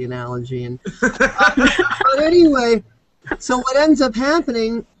shovel for the analogy. And but anyway, so what ends up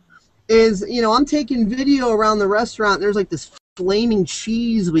happening is, you know, I'm taking video around the restaurant. And there's like this flaming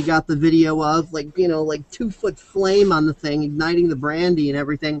cheese we got the video of, like, you know, like 2-foot flame on the thing, igniting the brandy and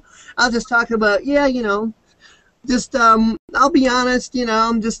everything. I was just talking about, yeah, you know, just I'll be honest, you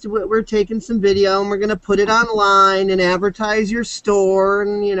know, we're taking some video and we're gonna put it online and advertise your store,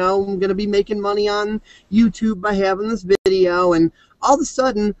 and you know, I'm gonna be making money on YouTube by having this video, and all of a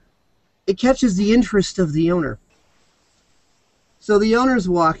sudden it catches the interest of the owner. So the owner's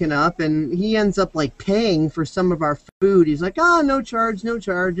walking up, and he ends up like paying for some of our food. He's like, "Oh, no charge,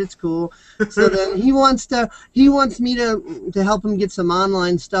 it's cool." So then he wants me to help him get some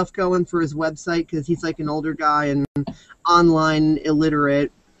online stuff going for his website, because he's like an older guy and online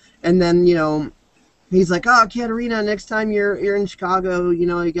illiterate. And then, you know, he's like, "Oh, Katerina, next time you're in Chicago, you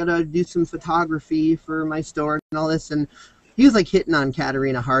know, you gotta do some photography for my store and all this." And he was like hitting on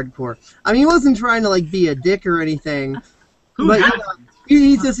Katerina hardcore. I mean, he wasn't trying to like be a dick or anything. But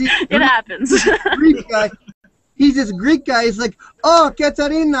you know, it happens. Greek guy. He's this Greek guy. He's like, "Oh,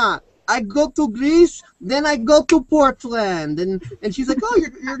 Katerina, I go to Greece, then I go to Portland." And she's like, "Oh,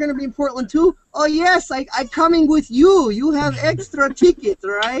 you're gonna be in Portland too? Oh yes, I coming with you. You have extra ticket,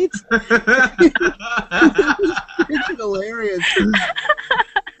 right?" It's hilarious.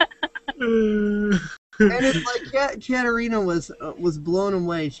 And it's like Katerina was blown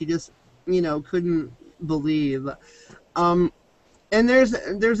away. She just, you know, couldn't believe. And there's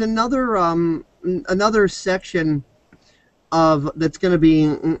another section that's going to be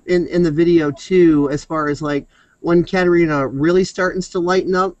in the video too, as far as like when Katerina really starts to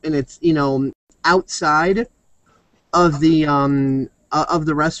lighten up, and it's, you know, outside of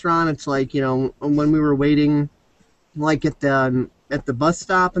the restaurant. It's like, you know, when we were waiting like at the bus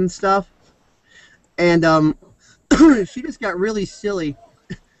stop and stuff, and she just got really silly.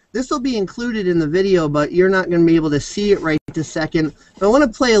 This will be included in the video, but you're not going to be able to see it right this second. But I want to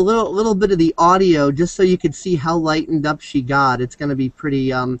play a little bit of the audio just so you can see how lightened up she got. It's going to be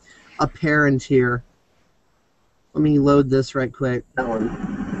pretty apparent here. Let me load this right quick. That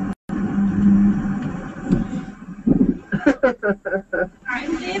one.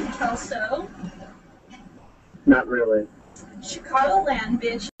 I'm Dave Kelso. Not really. Chicagoland,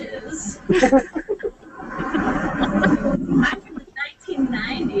 bitches. I'm from the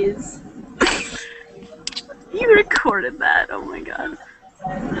 1990s. You recorded that, oh my god.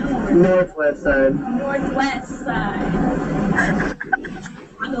 Northwest side. Northwest side.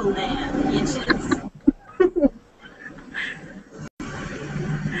 Chicagoland, bitches.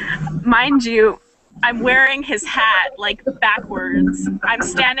 Mind you, I'm wearing his hat, like, backwards. I'm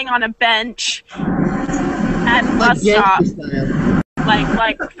standing on a bench at the bus stop.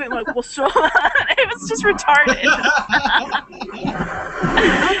 Like, what's wrong? It was just retarded.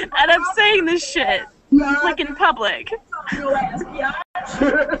 And I'm saying this shit, like, in public.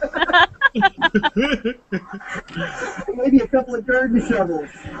 Maybe a couple of garden shovels.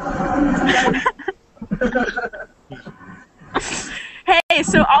 Hey,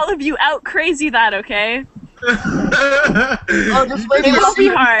 so all of you out crazy that, okay? Oh, just wait. It won't be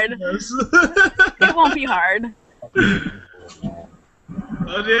hard. It won't be hard.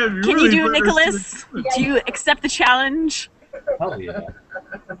 Oh, damn, Can you do it, Nicholas? Do you accept the challenge? Hell yeah.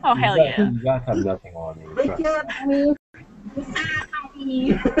 Oh, hell yeah. You guys have nothing on me. Trust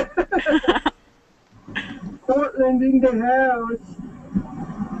me. Portland in the house.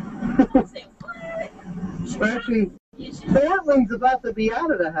 Actually, Portland's about to be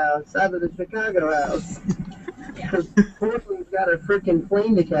out of the house, out of the Chicago house. Because Portland's got a freaking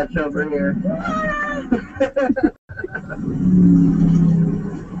plane to catch over here.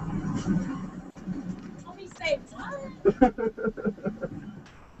 Let me say what?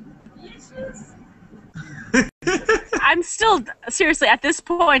 I'm still, seriously, at this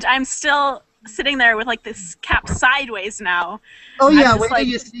point, I'm still sitting there with, like, this cap sideways now. Oh yeah, just, wait till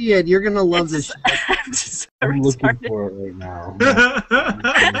you see it. You're gonna love this shit. I'm just so I'm looking retarded. for it right now.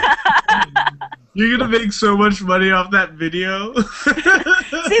 You're gonna make so much money off that video.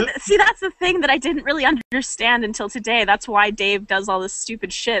 See, that's the thing that I didn't really understand until today. That's why Dave does all this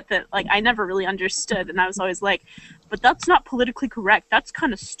stupid shit that, like, I never really understood, and I was always like, but that's not politically correct. That's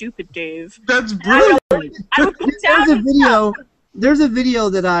kind of stupid, Dave. That's brilliant. I would put There's a down video. There's a video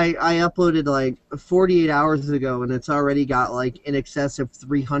that I uploaded like 48 hours ago, and it's already got like in excess of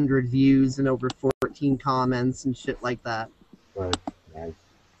 300 views and over 14 comments and shit like that. But, nice.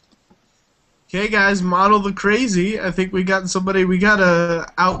 Okay, guys, model the crazy. I think we got somebody. We gotta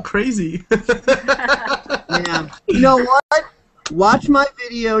out crazy. Yeah. You know what? Watch my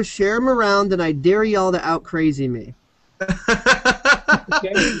videos, share them around, and I dare y'all to out crazy me. I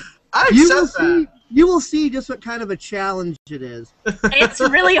accept that. You will see just what kind of a challenge it is. It's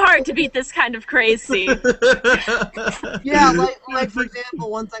really hard to beat this kind of crazy. Yeah, like for example,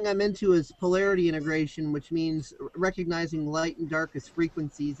 one thing I'm into is polarity integration, which means recognizing light and dark as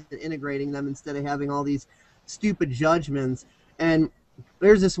frequencies and integrating them instead of having all these stupid judgments. And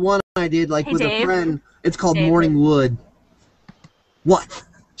there's this one I did like Hey, with Dave. a friend. It's called Dave. Morning Wood. What?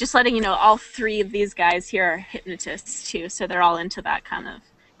 Just letting you know, all three of these guys here are hypnotists too, so they're all into that kind of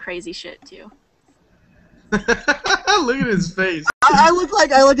crazy shit too. Look at his face. I look like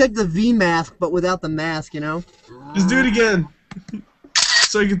the V mask, but without the mask, you know. Just do it again,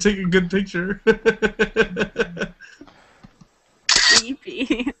 so you can take a good picture.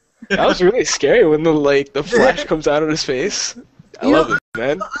 Creepy. That was really scary when the flash comes out of his face. I love it,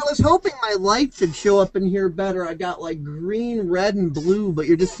 man. I was hoping my lights would show up in here better. I got like green, red, and blue, but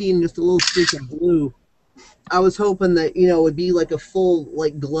you're just seeing just a little streak of blue. I was hoping that, you know, it would be like a full,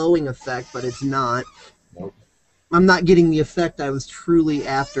 like, glowing effect, but it's not. Nope. I'm not getting the effect I was truly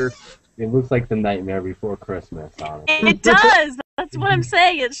after. It looks like the Nightmare Before Christmas, honestly. It does. That's what I'm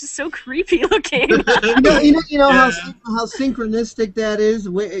saying. It's just so creepy looking. You know Yeah. how synchronistic that is?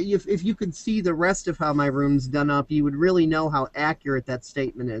 If you could see the rest of how my room's done up, you would really know how accurate that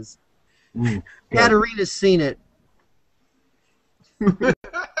statement is. Good. Katarina's seen it.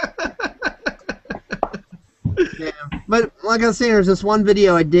 Yeah. But like I was saying, there's this one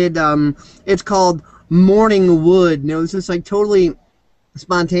video I did. It's called Morning Wood. You know, it's just like totally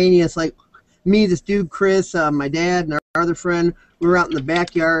spontaneous. Like me, this dude Chris, my dad, and our other friend. We were out in the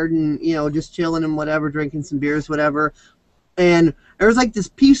backyard and, you know, just chilling and whatever, drinking some beers, whatever. And there was like this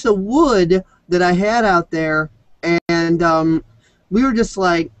piece of wood that I had out there, and we were just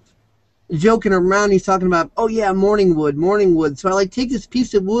like joking around. He's talking about, oh yeah, morning wood, morning wood. So I like take this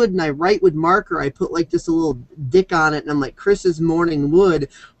piece of wood and I write with marker. I put like just a little dick on it, and I'm like, Chris's morning wood.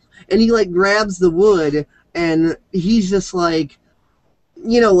 And he like grabs the wood, and he's just like,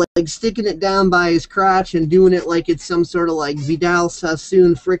 you know, like sticking it down by his crotch and doing it like it's some sort of like Vidal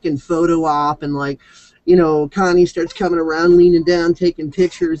Sassoon frickin' photo op, and like, you know, Connie starts coming around, leaning down, taking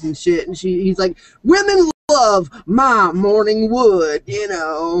pictures and shit, and he's like, women love my morning wood, you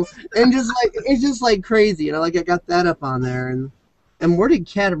know, and just like, it's just like crazy, you know, like I got that up on there, and where did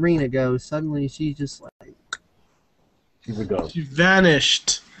Katarina go? Suddenly she's just like, She's a ghost. She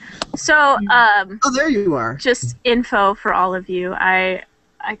vanished. So, oh, there you are. just info for all of you. I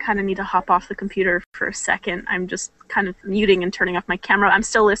kind of need to hop off the computer for a second. I'm just kind of muting and turning off my camera. I'm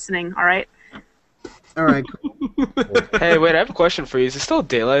still listening, all right? All right, cool. Hey, wait, I have a question for you. Is it still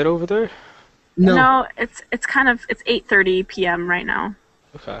daylight over there? No, it's 8:30 p.m. right now.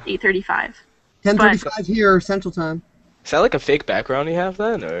 Okay. 8:35. 10:35 here, Central Time. Is that like a fake background you have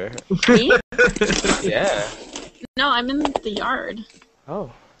then, or? Me? Yeah. No, I'm in the yard.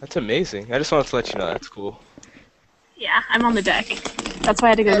 Oh, that's amazing. I just wanted to let you know that's cool. Yeah, I'm on the deck. That's why I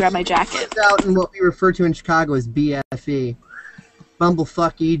had to go grab my jacket. It's out in what we refer to in Chicago as BFE.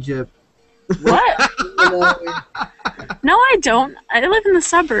 Bumblefuck Egypt. What? You know, No, I don't. I live in the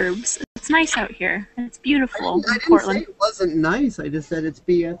suburbs. It's nice out here. It's beautiful I in didn't Portland. say it wasn't nice. I just said it's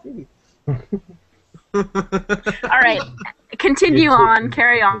BFE. All right, continue on.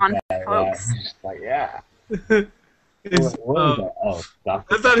 Carry on, folks. Like, yeah. It's, What is that? Oh, I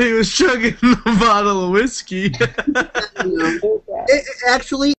Dr. thought he was chugging a bottle of whiskey. You know,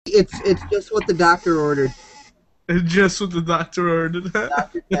 actually, it's just what the doctor ordered. Just what the doctor ordered.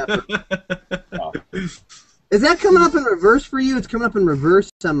 Dr. Pepper. Oh. Is that coming up in reverse for you? It's coming up in reverse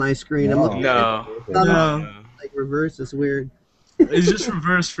on my screen. I'm No. looking No. at No, like reverse. It's weird. it's just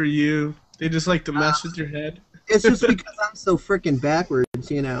reverse for you. They just like to mess with your head. It's just because I'm so freaking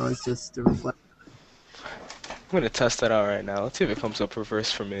backwards, you know. It's just to reflect. I'm gonna test that out right now. Let's see if it comes up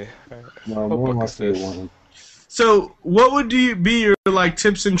reverse for me. Alright. No, What more book is likely it this? won't. So, what would be your like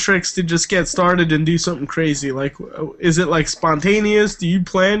tips and tricks to just get started and do something crazy? Like, is it like spontaneous? Do you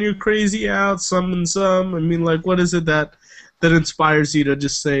plan your crazy out, some and some? I mean, like, what is it that inspires you to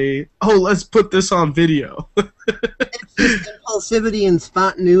just say, "Oh, let's put this on video"? It's just impulsivity and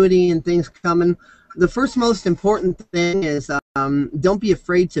spontaneity and things coming. The first most important thing is don't be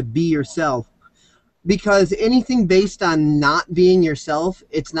afraid to be yourself. Because anything based on not being yourself,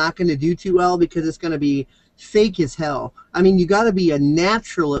 it's not going to do too well because it's going to be fake as hell. I mean, you got to be a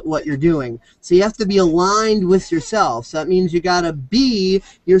natural at what you're doing. So you have to be aligned with yourself. So that means you got to be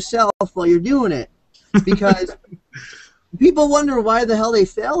yourself while you're doing it. Because people wonder why the hell they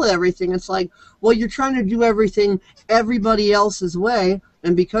fail at everything. It's like, well, you're trying to do everything everybody else's way,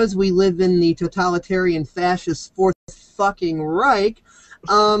 and because we live in the totalitarian fascist Fourth fucking Reich,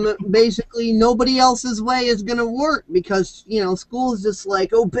 basically nobody else's way is going to work because, you know, school is just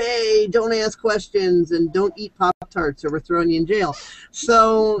like, obey, don't ask questions, and don't eat Pop-Tarts or we're throwing you in jail.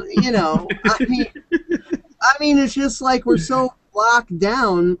 So, you know, I mean, it's just like we're so locked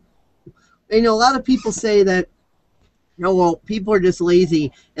down. And, you know, a lot of people say that, oh, well, people are just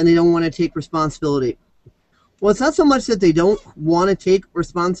lazy and they don't want to take responsibility. Well, it's not so much that they don't want to take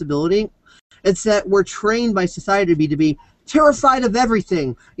responsibility. It's that we're trained by society to be terrified of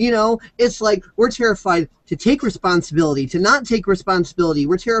everything. You know, it's like we're terrified to take responsibility, to not take responsibility.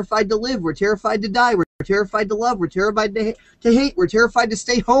 We're terrified to live. We're terrified to die. We're terrified to love. We're terrified to hate. We're terrified to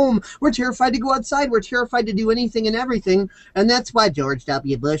stay home. We're terrified to go outside. We're terrified to do anything and everything. And that's why George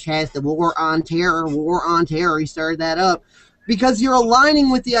W. Bush has the war on terror. War on terror. He started that up. Because you're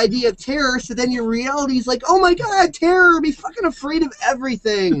aligning with the idea of terror, so then your reality is like, oh my god, terror, be fucking afraid of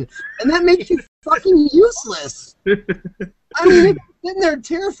everything. And that makes you fucking useless. I mean, if you're sitting there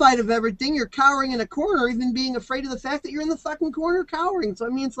terrified of everything, you're cowering in a corner, even being afraid of the fact that you're in the fucking corner cowering. So, I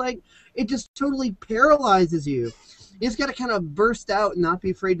mean, it's like, it just totally paralyzes you. You just got to kind of burst out and not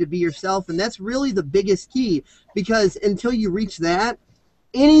be afraid to be yourself, and that's really the biggest key, because until you reach that,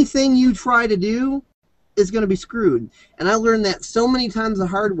 anything you try to do is going to be screwed. And I learned that so many times the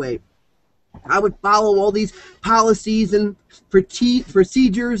hard way. I would follow all these policies and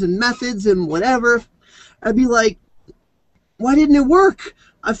procedures and methods and whatever. I'd be like, why didn't it work?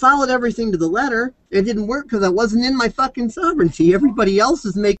 I followed everything to the letter. It didn't work because I wasn't in my fucking sovereignty. Everybody else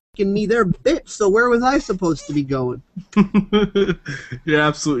is making me their bitch, so where was I supposed to be going? You're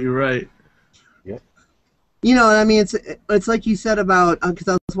absolutely right. You know what I mean? It's like you said about, because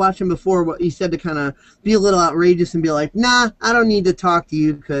I was watching before what you said, to kind of be a little outrageous and be like, nah, I don't need to talk to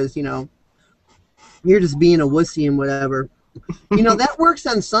you because, you know, you're just being a wussy and whatever. You know, that works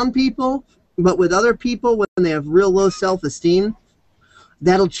on some people, but with other people, when they have real low self-esteem,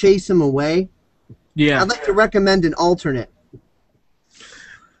 that'll chase them away. Yeah. I'd like to recommend an alternate.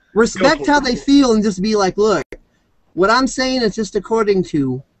 Respect how they feel and just be like, look, what I'm saying is just according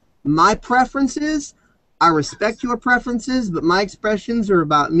to my preferences. I respect your preferences, but my expressions are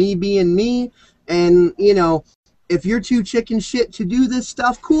about me being me. And, you know, if you're too chicken shit to do this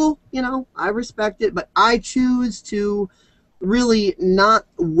stuff, cool, you know, I respect it. But I choose to really not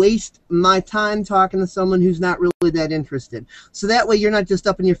waste my time talking to someone who's not really that interested. So that way you're not just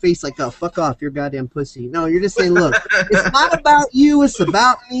up in your face like, oh, fuck off, you're a goddamn pussy. No, you're just saying, look, it's not about you, it's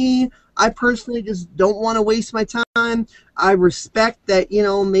about me. I personally just don't want to waste my time. I respect that, you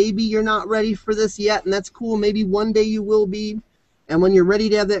know, maybe you're not ready for this yet, and that's cool. Maybe one day you will be. And when you're ready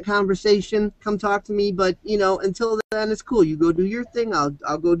to have that conversation, come talk to me. But, you know, until then, it's cool. You go do your thing. I'll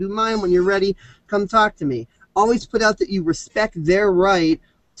go do mine. When you're ready, come talk to me. Always put out that you respect their right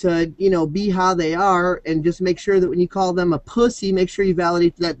to, you know, be how they are, and just make sure that when you call them a pussy, make sure you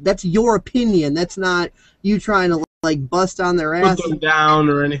validate that that's your opinion. That's not you trying to, like, bust on their ass. Put them down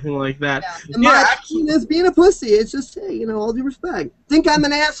or anything like that. Yeah. And my opinion is being a pussy. It's just, hey, you know, all due respect. Think I'm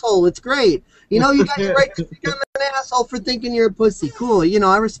an asshole. It's great. You know, you got your right to think I'm an asshole for thinking you're a pussy. Cool. You know,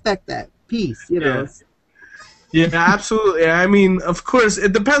 I respect that. Peace. You know. Yeah, absolutely. I mean, of course,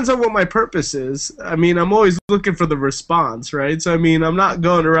 it depends on what my purpose is. I mean, I'm always looking for the response, right? So, I mean, I'm not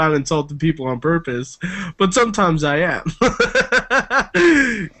going around insulting people on purpose, but sometimes I am.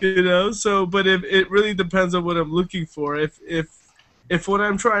 You know, so, but if it really depends on what I'm looking for. If what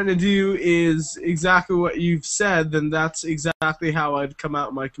I'm trying to do is exactly what you've said, then that's exactly how I'd come out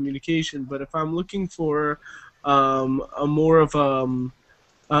in my communication. But if I'm looking for a more of a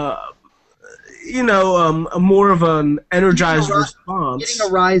more of an energized response. Getting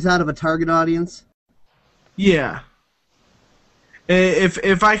a rise out of a target audience? Yeah.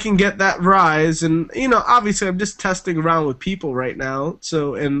 If I can get that rise, and, you know, obviously I'm just testing around with people right now,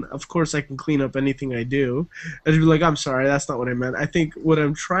 so, and of course I can clean up anything I do. And be like, I'm sorry, that's not what I meant. I think what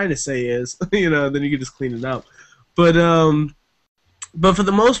I'm trying to say is, you know, then you can just clean it up. But for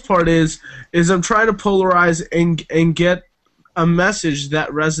the most part is I'm trying to polarize and get a message that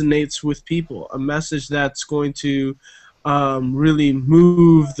resonates with people, a message that's going to really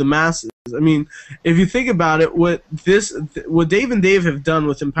move the masses. I mean, if you think about it, what Dave and Dave have done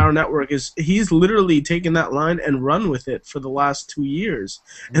with Empower Network is he's literally taken that line and run with it for the last 2 years,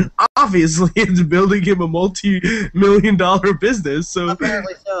 and obviously it's building him a multi-million-dollar business. So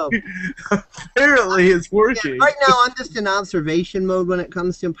Apparently so. apparently it's working. Right now, I'm just in observation mode when it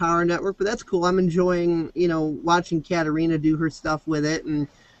comes to Empower Network, but that's cool. I'm enjoying, watching Katarina do her stuff with it, and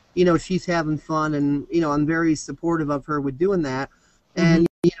she's having fun, and I'm very supportive of her with doing that. And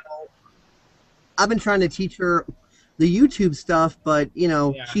I've been trying to teach her the YouTube stuff, but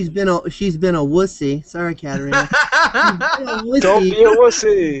she's been a wussy. Sorry, Katarina. Don't be a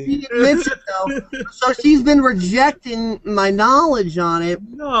wussy. She admits it though. So she's been rejecting my knowledge on it.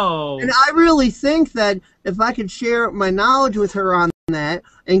 No. And I really think that if I could share my knowledge with her on that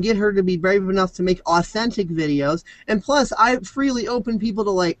and get her to be brave enough to make authentic videos, and plus I freely open people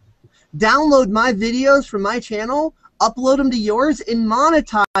to download my videos from my channel, upload them to yours, and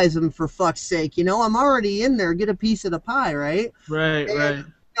monetize them, for fuck's sake. I'm already in there. Get a piece of the pie, right? Right, and,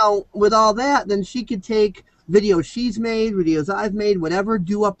 right. With all that, then she could take videos she's made, videos I've made, whatever,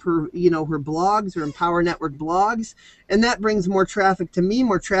 do up her, her blogs or Empower Network blogs, and that brings more traffic to me,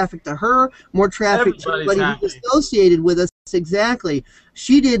 more traffic to her, more traffic to everybody who's associated with us. Exactly.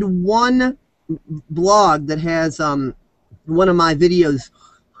 She did one blog that has one of my videos.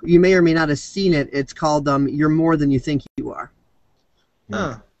 You may or may not have seen it. It's called "You're More Than You Think You Are."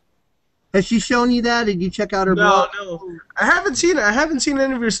 Huh. Has she shown you that? Did you check out her blog? No. I haven't seen it. I haven't seen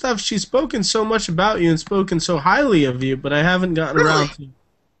any of your stuff. She's spoken so much about you and spoken so highly of you, but I haven't gotten around to.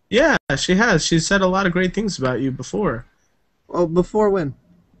 Yeah, she has. She's said a lot of great things about you before. Oh, before when?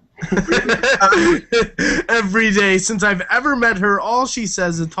 Every day since I've ever met her, all she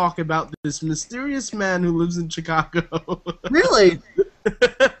says is talk about this mysterious man who lives in Chicago. Really? Because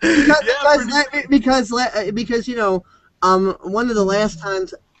one of the last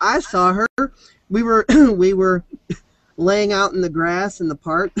times I saw her, we were laying out in the grass in the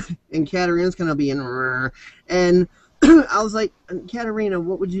park, and Katarina's gonna be in, and I was like, Katarina,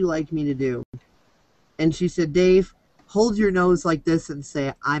 what would you like me to do? And she said, Dave, hold your nose like this and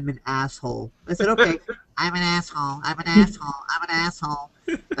say, I'm an asshole. I said, okay, I'm an asshole, I'm an asshole, I'm an asshole.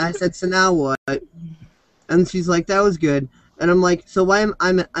 And I said, so now what? And she's like, that was good. And I'm like, so why am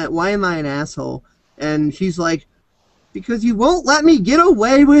I an asshole? And she's like, because you won't let me get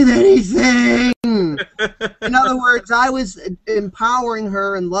away with anything. In other words, I was empowering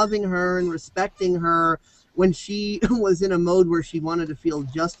her and loving her and respecting her when she was in a mode where she wanted to feel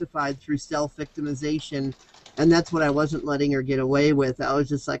justified through self-victimization. And that's what I wasn't letting her get away with. I was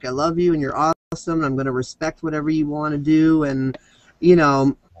just like, I love you and you're awesome. And I'm going to respect whatever you want to do. And,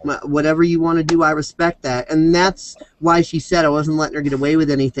 whatever you want to do, I respect that. And that's why she said I wasn't letting her get away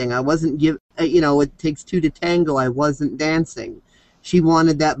with anything. I wasn't it takes two to tango. I wasn't dancing. She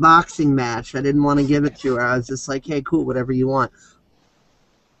wanted that boxing match. I didn't want to give it to her. I was just like, hey, cool, whatever you want.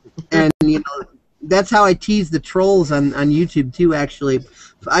 And, that's how I tease the trolls on YouTube, too, actually.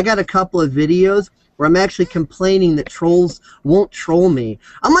 I got a couple of videos where I'm actually complaining that trolls won't troll me.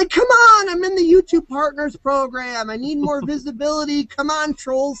 I'm like, come on, I'm in the YouTube Partners program. I need more visibility. Come on,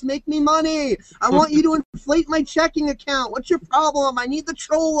 trolls, make me money. I want you to inflate my checking account. What's your problem? I need the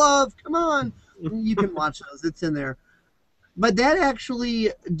troll love. Come on. You can watch those. It's in there. But that actually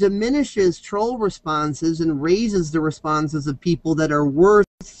diminishes troll responses and raises the responses of people that are worth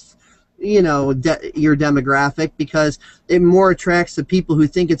your demographic, because it more attracts the people who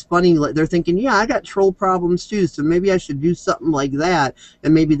think it's funny. They're thinking, yeah, I got troll problems too, so maybe I should do something like that,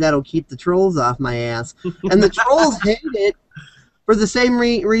 and maybe that'll keep the trolls off my ass. And the trolls hate it for the same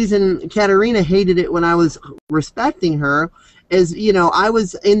reason Katarina hated it when I was respecting her. Is, I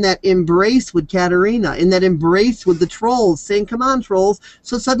was in that embrace with Katarina, in that embrace with the trolls, saying, come on, trolls.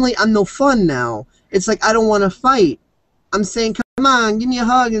 So suddenly I'm no fun now. It's like, I don't want to fight. I'm saying, come on, give me a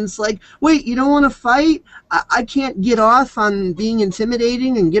hug. And it's like, wait, you don't want to fight? I can't get off on being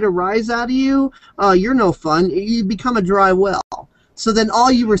intimidating and get a rise out of you? You're no fun. You become a dry well. So then all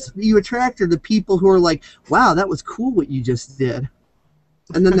you attract are the people who are like, wow, that was cool what you just did.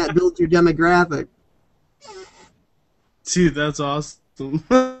 And then that builds your demographic. Dude, that's awesome.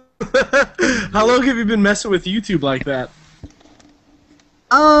 How long have you been messing with YouTube like that?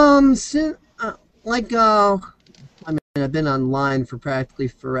 Since, I've been online for practically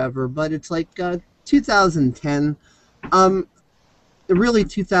forever, but it's like 2010. Really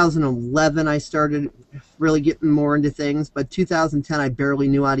 2011 I started really getting more into things, but 2010 I barely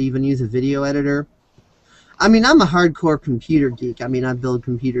knew how to even use a video editor. I mean, I'm a hardcore computer geek. I mean, I build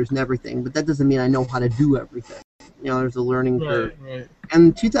computers and everything, but that doesn't mean I know how to do everything. You know, there's a learning curve. Right.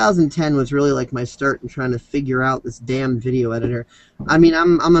 And 2010 was really like my start in trying to figure out this damn video editor. I mean,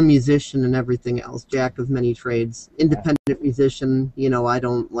 I'm a musician and everything else, jack of many trades, independent musician. You know, I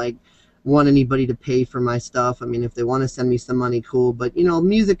don't like want anybody to pay for my stuff. I mean, if they want to send me some money, cool. But you know,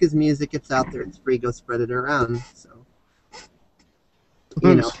 music is music. It's out there. It's free. Go spread it around. So,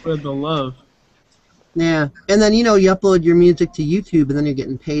 you know, spread the love. yeah. And then you know, you upload your music to YouTube, and then you're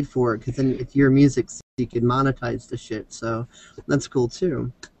getting paid for it because then it's your music, so you can monetize the shit. So that's cool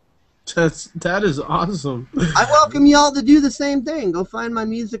too. That is awesome. I welcome y'all to do the same thing. Go find my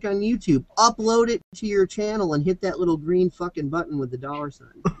music on YouTube, upload it to your channel, and hit that little green fucking button with the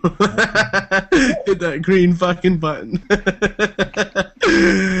 $sign. Hit that green fucking button.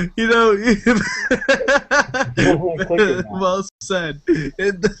 You know, well said.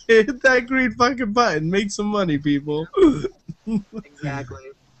 Hit that green fucking button. Make some money, people. Exactly.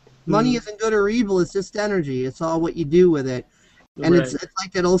 Money isn't good or evil. It's just energy. It's all what you do with it. And Right. it's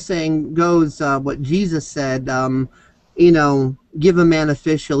like that old saying goes, what Jesus said, you know, give a man a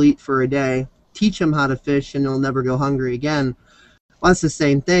fish, he'll eat for a day. Teach him how to fish, and he'll never go hungry again. Well, that's the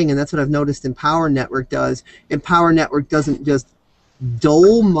same thing, and that's what I've noticed Empower Network does. Empower Network doesn't just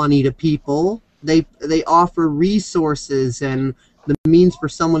dole money to people. They offer resources and the means for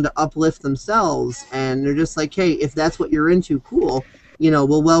someone to uplift themselves. And they're just like, hey, if that's what you're into, cool. You know,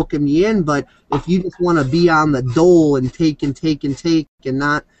 we'll welcome you in, but if you just want to be on the dole and take and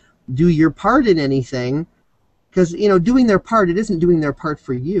not do your part in anything, because, you know, doing their part, it isn't doing their part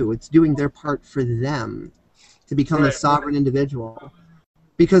for you, it's doing their part for them to become a sovereign individual.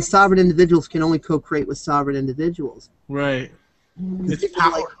 Because sovereign individuals can only co-create with sovereign individuals. Right. It's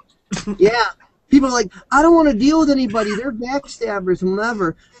power. Yeah. People are like, I don't want to deal with anybody. They're backstabbers and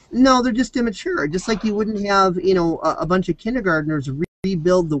whatever. No, they're just immature. Just like you wouldn't have, you know, a bunch of kindergartners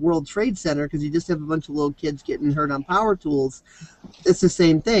rebuild the World Trade Center because you just have a bunch of little kids getting hurt on power tools. It's the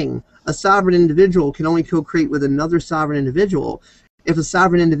same thing. A sovereign individual can only co-create with another sovereign individual. If a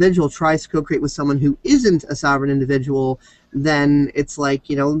sovereign individual tries to co-create with someone who isn't a sovereign individual, then it's like,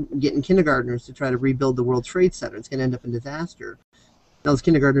 you know, getting kindergartners to try to rebuild the World Trade Center. It's going to end up in disaster. Now, those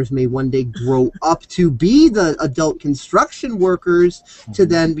kindergartners may one day grow up to be the adult construction workers to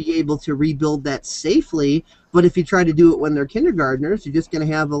then be able to rebuild that safely. But if you try to do it when they're kindergartners, you're just going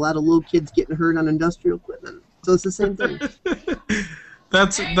to have a lot of little kids getting hurt on industrial equipment. So it's the same thing.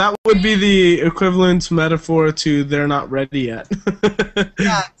 That would be the equivalent metaphor to they're not ready yet.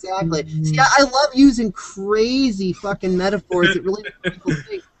 Yeah, exactly. See, I love using crazy fucking metaphors that really make people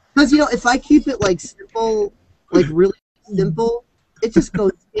think. Because, you know, if I keep it, like, simple, like, really simple, it just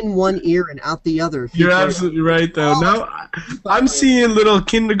goes in one ear and out the other. You're absolutely right, though. Now, I'm seeing little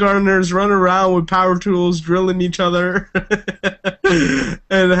kindergartners run around with power tools, drilling each other,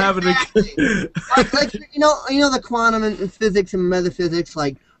 and having like you know the quantum and physics and metaphysics,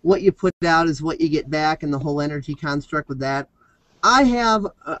 like what you put out is what you get back, and the whole energy construct with that. I have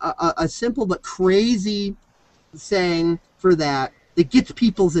a simple but crazy saying for that gets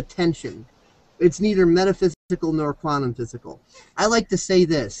people's attention. It's neither metaphysical nor quantum physical. I like to say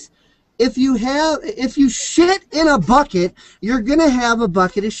this. If you shit in a bucket, you're going to have a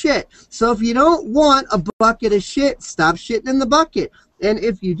bucket of shit. So if you don't want a bucket of shit, stop shitting in the bucket. And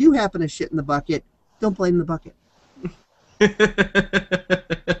if you do happen to shit in the bucket, don't blame the bucket. You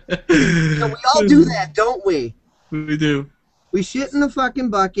know, we all do that, don't we? We do. We shit in the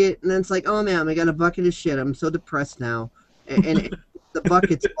fucking bucket, and then it's like, oh man, I got a bucket of shit. I'm so depressed now. And the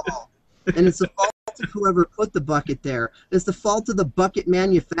bucket's fault. And it's the fault of whoever put the bucket there. It's the fault of the bucket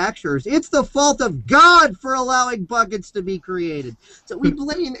manufacturers. It's the fault of God for allowing buckets to be created. So we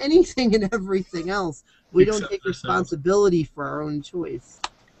blame anything and everything else. We don't take responsibility for our own choice.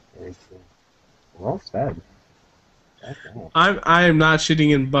 Very true. Well said. I am not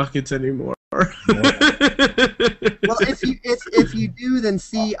shitting in buckets anymore. Well, if you do, then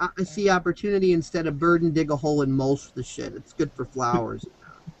see opportunity instead of burden. Dig a hole and mulch the shit. It's good for flowers.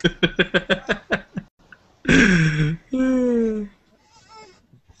 Very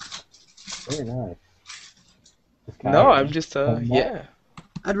nice. No, I'm just yeah.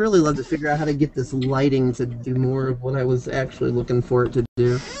 I'd really love to figure out how to get this lighting to do more of what I was actually looking for it to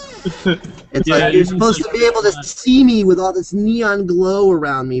do. It's like you're supposed to be able to see me with all this neon glow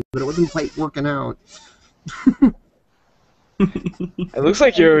around me, but it wasn't quite working out. It looks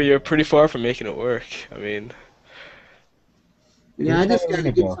like you're pretty far from making it work. I mean, yeah, I just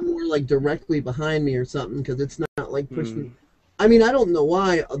gotta get somewhere like directly behind me or something, because it's not like pushing. I mean, I don't know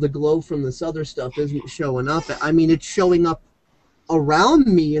why the glow from this other stuff isn't showing up. I mean, it's showing up around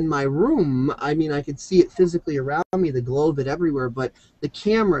me in my room. I mean, I could see it physically around me, the glow of it everywhere, but the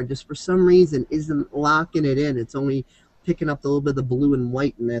camera just for some reason isn't locking it in. It's only picking up a little bit of the blue and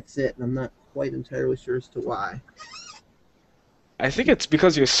white, and that's it. And I'm not quite entirely sure as to why. I think it's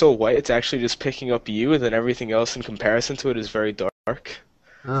because you're so white, it's actually just picking up you, and then everything else in comparison to it is very dark.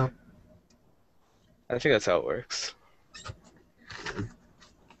 Oh. I think that's how it works.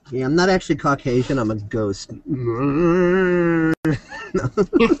 Yeah, I'm not actually Caucasian. I'm a ghost.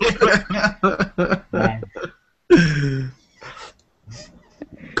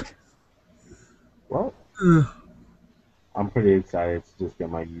 Well, I'm pretty excited to just get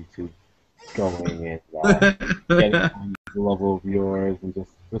my YouTube going and getting on the level of viewers and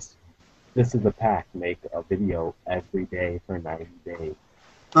just this is the pack. Make a video every day for 90 days.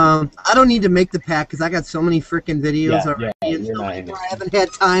 I don't need to make the pack because I got so many freaking videos already. Yeah, And you're so not many in it. more I haven't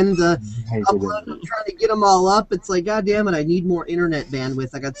had time to Hey, upload. I'm trying to get them all up. It's like, God damn it, I need more internet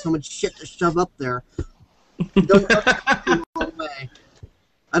bandwidth. I got so much shit to shove up there. Don't go the wrong way.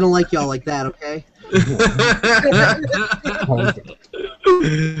 I don't like y'all like that, okay?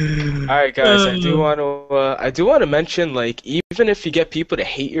 Alright guys, I do want to mention, like, even if you get people to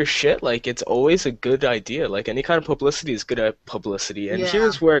hate your shit, like, it's always a good idea. Like, any kind of publicity is good at publicity, and Yeah.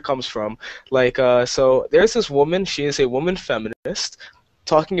 here's where it comes from. Like, so there's this woman, she is a woman feminist,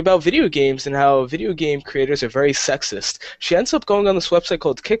 talking about video games and how video game creators are very sexist. She ends up going on this website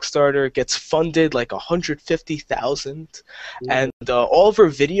called Kickstarter, gets funded like 150,000, and all of her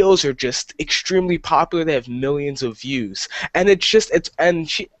videos are just extremely popular. They have millions of views, and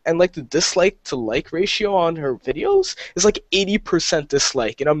like the dislike to like ratio on her videos is like 80%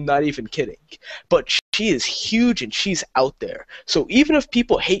 dislike, and I'm not even kidding. But she is huge and she's out there. So even if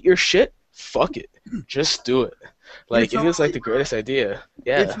people hate your shit, fuck it, just do it. Like, it is like the greatest idea.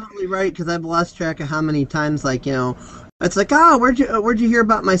 Yeah. You're totally right, because I've lost track of how many times, like, you know, it's like, oh, where'd you hear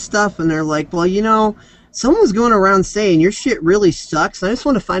about my stuff? And they're like, well, you know, someone was going around saying your shit really sucks. And I just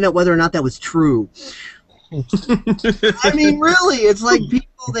want to find out whether or not that was true. I mean, really, it's like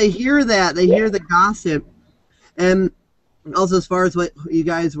people, they hear that, they hear the gossip. And also, as far as what you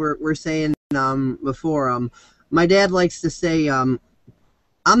guys were saying before, my dad likes to say,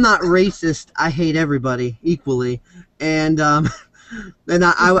 I'm not racist. I hate everybody equally, and and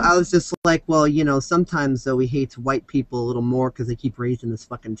I was just like, well, you know, sometimes though he hates white people a little more because they keep raising his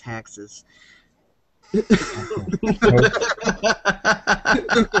fucking taxes. Of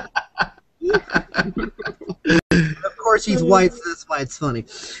course, he's white, so that's why it's funny.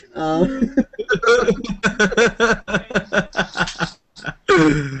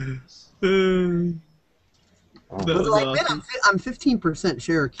 That was Like, awesome. man, I'm 15%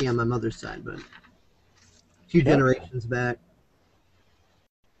 Cherokee on my mother's side, but a few generations back.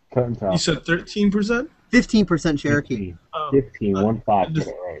 Cut and tell. You said 13%? 15% Cherokee. 15, 1-5, get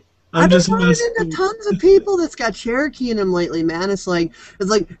it right. I'm I've just been running into tons of people that's got Cherokee in them lately, man. It's like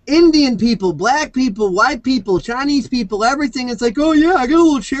Indian people, black people, white people, Chinese people, everything. It's like, oh yeah, I got a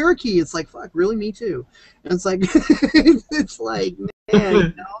little Cherokee. It's like, fuck, really, me too. And it's like, it's like, man,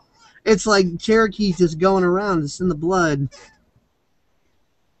 you know, it's like Cherokee's just going around. It's in the blood.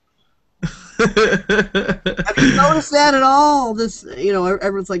 Have you noticed that at all? This, you know,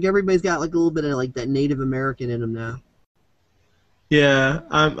 it's like everybody's got like a little bit of like that Native American in them now. Yeah,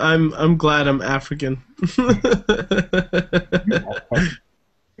 I'm glad I'm African.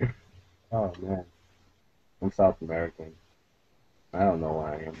 Oh man, I'm South American. I don't know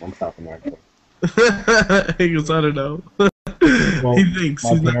why I am. I'm South American. Because I don't know. Well, He thinks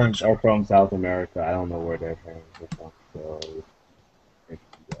my he's not. parents are from South America. I don't know where their parents are from. So,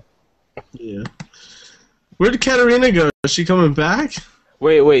 Yeah. Where did Katarina go? Is she coming back?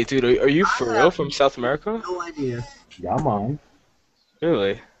 Wait, dude, are you for real from South America? No idea. yeah, man.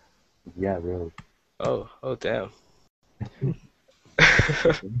 Really? Yeah, really. Oh, damn.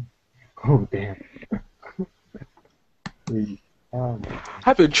 Oh damn.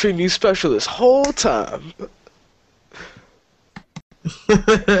 I've been treating you special this whole time.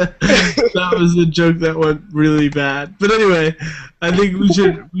 That was a joke that went really bad. But anyway, I think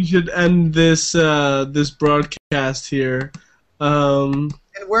we should end this this broadcast here. And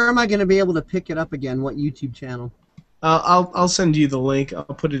where am I going to be able to pick it up again? What YouTube channel? I'll send you the link. I'll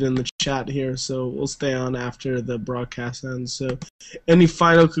put it in the chat here, so we'll stay on after the broadcast ends. So, any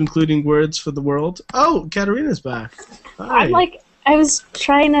final concluding words for the world? Oh, Katarina's back. Hi. I was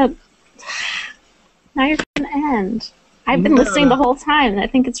trying to. Now you're gonna end. I've been listening the whole time, and I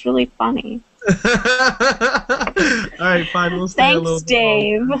think it's really funny. All right, fine. We'll stay a little Thanks,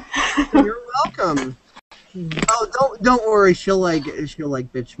 Dave. You're welcome. Oh, don't worry. She'll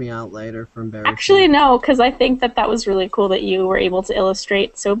bitch me out later for embarrassing. Actually, no, because I think that was really cool that you were able to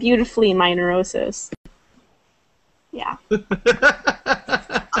illustrate so beautifully my neurosis. Yeah.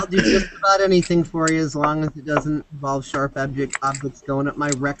 I'll do just about anything for you as long as it doesn't involve sharp objects going up my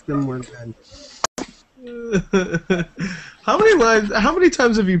rectum. We're good. How many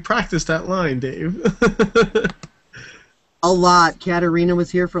times have you practiced that line, Dave? A lot. Katarina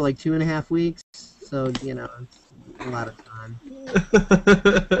was here for like 2.5 weeks, so you know, it's a lot of time.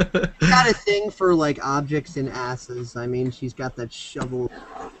 Got a thing for like objects and asses. I mean, she's got that shovel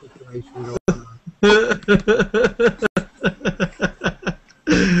situation going on.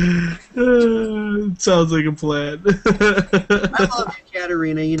 Sounds like a plan. I love you,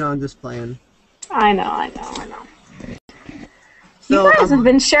 Katarina. You know, I'm just playing. I know. So, You guys have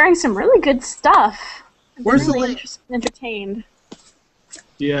been sharing some really good stuff. Where's the really link? entertained.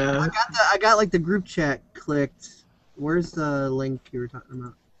 Yeah. I got like the group chat clicked. Where's the link you were talking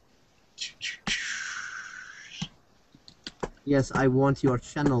about? Yes, I want your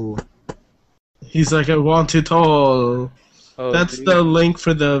channel. He's like, I want it all. Oh, That's the link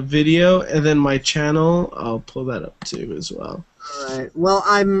for the video, and then my channel. I'll pull that up too as well. All right. Well,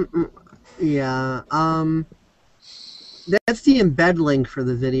 yeah. That's the embed link for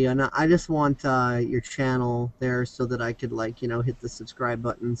the video. Now, I just want your channel there so that I could, like, you know, hit the subscribe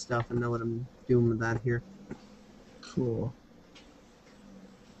button and stuff and know what I'm doing with that here. Cool.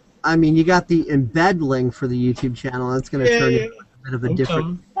 I mean, you got the embed link for the YouTube channel. That's going to turn into a bit of a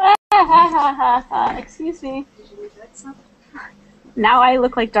different... Excuse me. Now I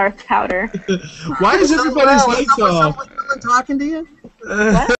look like Darth Powder. Why is everybody's lights off? Was someone talking to you?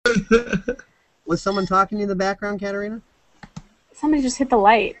 What? Was someone talking to you in the background, Katarina? Somebody just hit the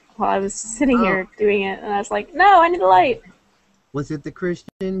light while I was sitting here doing it, and I was like, no, I need a light. Was it the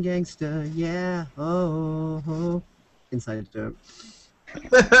Christian gangster? Yeah. Oh. Inside joke.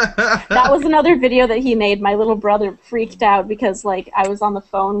 That was another video that he made. My little brother freaked out because, like, I was on the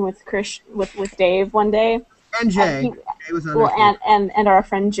phone with with Dave one day. And Jay. Jay was on there too. and our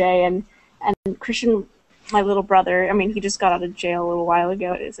friend Jay and Christian, my little brother. I mean, he just got out of jail a little while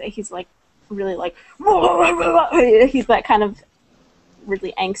ago. He's like really like he's that kind of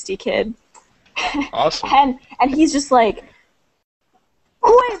really angsty kid. Awesome. and he's just like,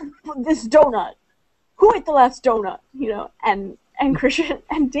 who ate this donut? Who ate the last donut? You know, and Christian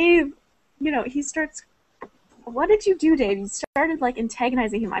and Dave, you know, he starts. What did you do, Dave? You started like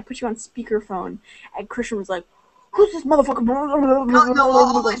antagonizing him. I put you on speakerphone, and Christian was like, "Who's this motherfucker?" No,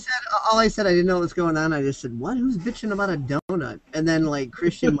 all I said, I didn't know what was going on. I just said, "What? Who's bitching about a donut?" And then like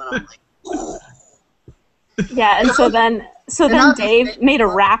Christian went on like. Yeah, and so then Dave made a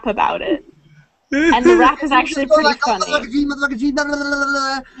rap about it, and the rap is actually pretty funny.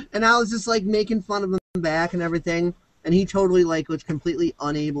 And I was just like making fun of him back and everything, and he totally like was completely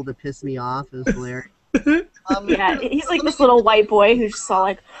unable to piss me off. It was hilarious. Yeah, he's like this little white boy who's just all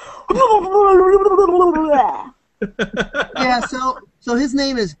like. Yeah, so his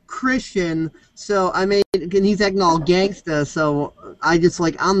name is Christian. So I made, and he's acting all gangsta. So I just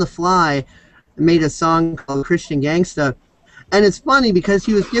like on the fly made a song called Christian Gangsta, and it's funny because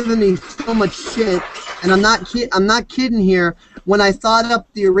he was giving me so much shit, and I'm not kidding here. When I thought up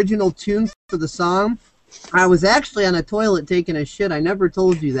the original tune for the song, I was actually on a toilet taking a shit. I never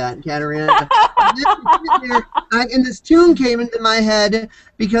told you that, Katarina. And this tune came into my head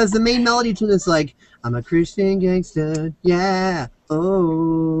because the main melody tune is like, I'm a Christian gangster, yeah,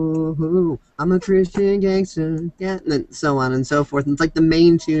 oh, I'm a Christian gangster, yeah, and then so on and so forth. And it's like the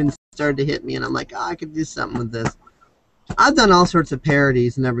main tune started to hit me, and I'm like, I could do something with this. I've done all sorts of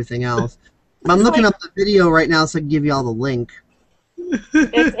parodies and everything else. But I'm looking up the video right now so I can give you all the link.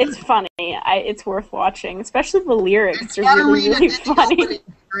 It's funny. It's worth watching, especially the lyrics are really funny.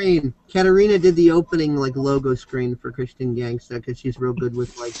 Katarina did the opening like logo screen for Christian Gangsta because she's real good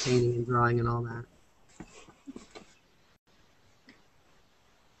with like painting and drawing and all that.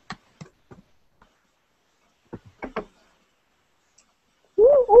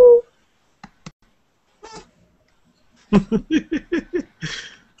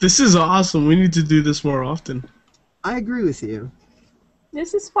 This is awesome. We need to do this more often. I agree with you.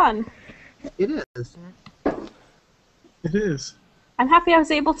 This is fun. It is. It is. I'm happy I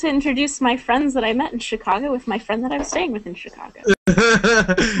was able to introduce my friends that I met in Chicago with my friend that I was staying with in Chicago.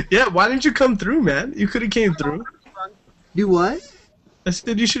 Yeah, why didn't you come through, man? You could have came through. Do what? I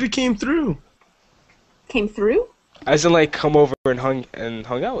said you should have came through. Came through? As in, like, come over and hung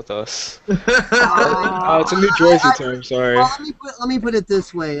out with us. Oh, it's a New Jersey term. Sorry. Well, let me put it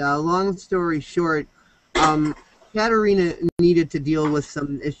this way. Long story short, Katarina needed to deal with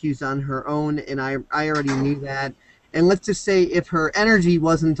some issues on her own, and I already knew that. And let's just say if her energy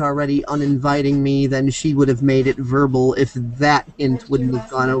wasn't already uninviting me, then she would have made it verbal if that hint wouldn't have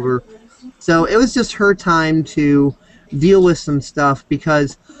gone over. So it was just her time to deal with some stuff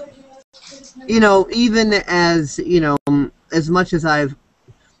because, even as, as much as I've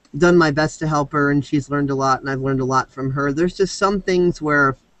done my best to help her and she's learned a lot and I've learned a lot from her, there's just some things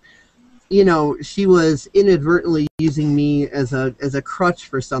where she was inadvertently using me as a crutch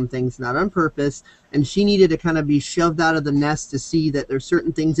for some things, not on purpose, and she needed to kind of be shoved out of the nest to see that there's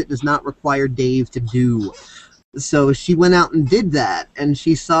certain things it does not require Dave to do. So she went out and did that, and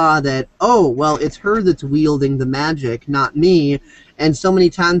she saw that, oh, well, it's her that's wielding the magic, not me. And so many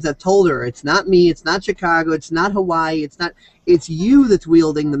times I've told her, it's not me, it's not Chicago, it's not Hawaii, it's you that's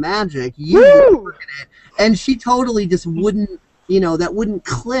wielding the magic, you that's working it. And she totally just wouldn't, that wouldn't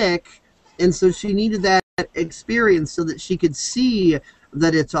click. And so she needed that experience so that she could see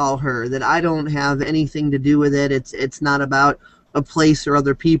that it's all her, that I don't have anything to do with it. It's not about a place or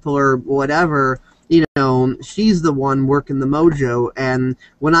other people or whatever. She's the one working the mojo. And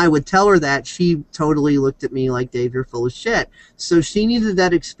when I would tell her that, she totally looked at me like, Dave, you're full of shit. So she needed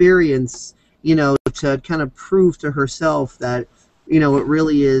that experience, to kind of prove to herself that, it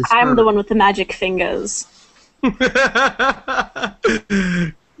really is I'm her. the one with the magic fingers.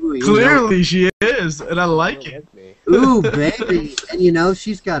 Ooh, Clearly she is, and I like it. Ooh, baby. And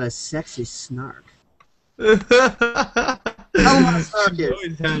she's got a sexy snark. Tell them what a snark is.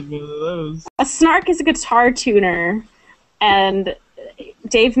 Always had one of those. A snark is a guitar tuner, and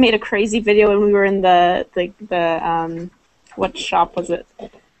Dave made a CrAzY video when we were in the what shop was it?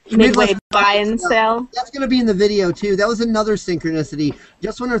 Midway buy and sale. That's going to be in the video too. That was another synchronicity.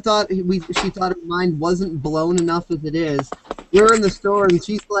 Just when she thought her mind wasn't blown enough as it is, we're in the store and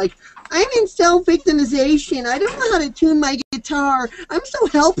she's like, "I'm in self-victimization. I don't know how to tune my guitar. I'm so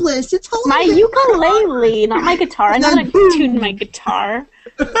helpless. It's holding My ukulele, not my guitar. I know how to tune my guitar."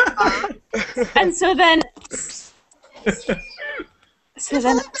 And so then.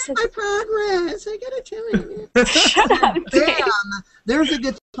 my progress. I gotta tune it. Shut up, Dave. Bam! There's a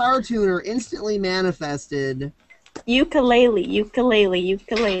guitar tuner instantly manifested. Ukulele,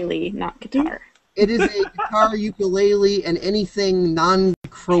 not guitar. It is a guitar, ukulele, and anything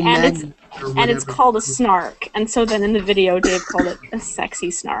non-chromatic. And it's called a snark. And so then in the video, Dave called it a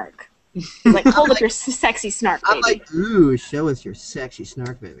sexy snark. He's like, hold up your sexy snark, baby. I'm like, ooh, show us your sexy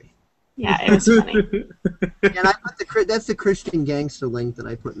snark, baby. Yeah, it was funny. And I put that's the Christian Gangster link that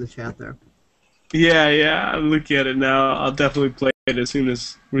I put in the chat there. Yeah, I'm looking at it now. I'll definitely play it as soon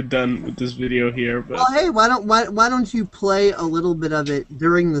as we're done with this video here. But well, hey, why don't you play a little bit of it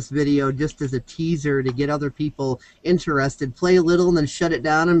during this video just as a teaser to get other people interested? Play a little and then shut it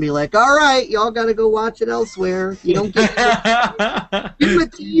down and be like, all right, y'all got to go watch it elsewhere. You don't get it. Give them a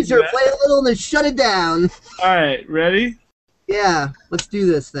teaser, play a little and then shut it down. All right, ready? Yeah, let's do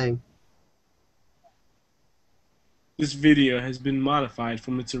this thing. This video has been modified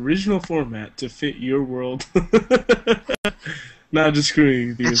from its original format to fit your world. Not just screwing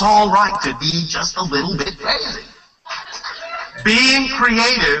with you. It's all right to be just a little bit crazy. Being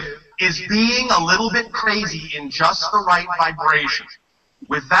creative is being a little bit crazy in just the right vibration.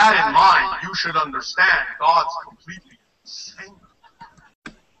 With that in mind, you should understand God's completely insane.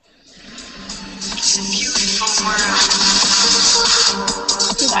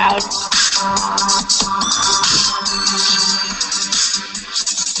 Too loud.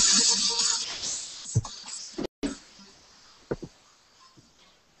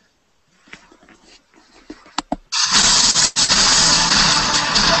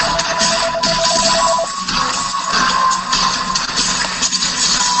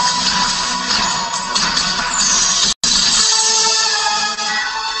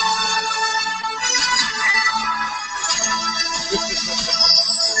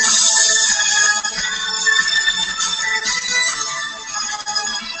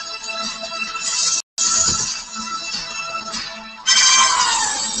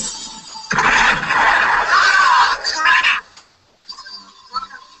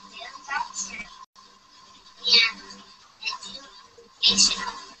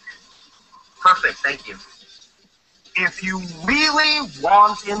 Perfect, thank you. If you really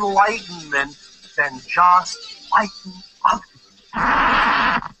want enlightenment, then just lighten up.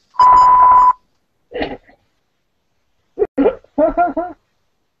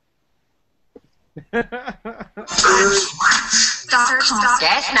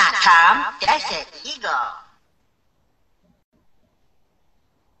 That's not Tom. That's an eagle.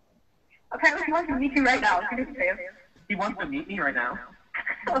 Okay, he wants to meet you right now. He wants to meet me right now?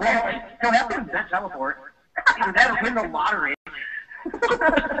 Well, no, that's his teleport. Either that or win the lottery.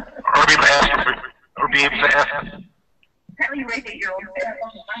 Or be fast. Or being fast. Apparently you raised 8-year-old.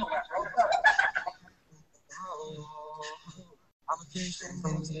 I'm a Christian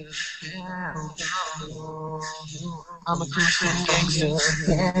gangster, yeah. I'm a Christian gangster,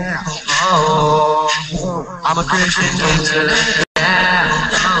 yeah. Oh, I'm a Christian gangster, yeah.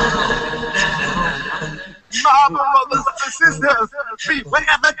 My brothers and sisters,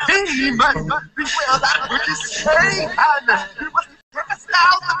 beware the demon, beware that which is Satan. You must cast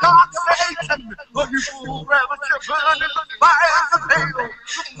out the dark Satan, or you will rather burn in the fires of hell. The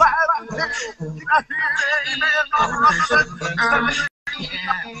fires of hell. Can I hear amen, my brothers and sisters?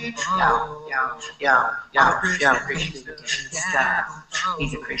 Yo, Christian gangster.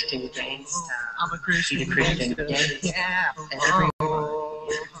 He's a Christian gangster. I'm a Christian gangster. Yeah.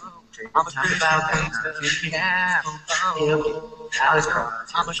 I'm a Christian gangster. Yeah.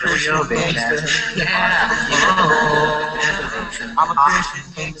 I'm a Christian gangster. Yeah. I'm a Christian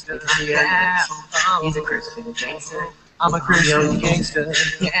gangster. Yeah. He's a Christian gangster. I'm a Christian gangster.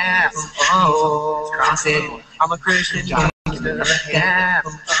 Yeah. Oh, cross it. I'm a Christian gangster. Yeah.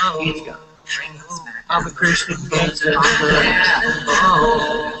 I'm a Christian gangster. Yeah. Oh,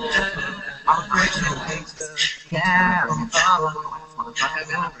 I'm a Christian gangster. Yeah.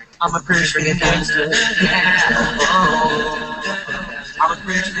 I'm a Christian gangster. Yeah. Oh, I'm a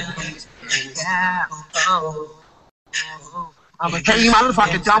Christian gangster. Yeah. Oh, Hey, you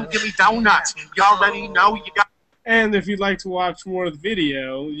motherfucker, don't give me donuts. You already know you got. And if you'd like to watch more of the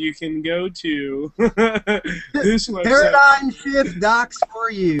video, you can go to this website. Paradigm Shift Docs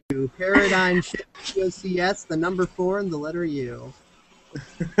for You. Paradigm Shift DOCS, the number 4 and the letter U.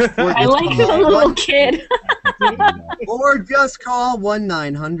 I like the little kid. Or just call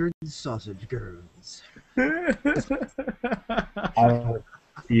 1-900 Girls. I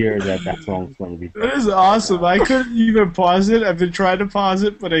fear that song's going to be. That is awesome. I couldn't even pause it. I've been trying to pause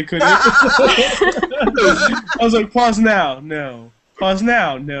it, but I couldn't. I was like, pause now, no. Pause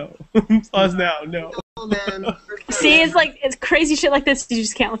now, no. Pause now, no. Oh, man. See, it's crazy shit like this. You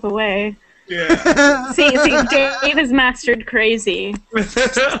just can't look away. Yeah. See, Dave has mastered CrAzY.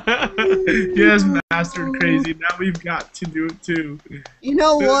 He has mastered CrAzY. Now we've got to do it too. You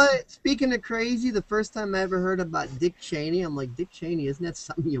know what? Speaking of CrAzY, the first time I ever heard about Dick Cheney, I'm like, Dick Cheney, isn't that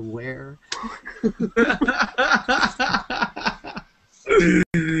something you wear?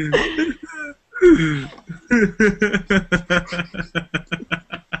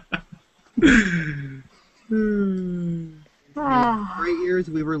 Great years,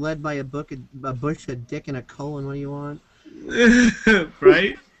 we were led by a bush, a dick, and a colon. What do you want?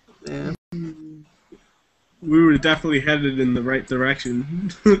 Right? Yeah. We were definitely headed in the right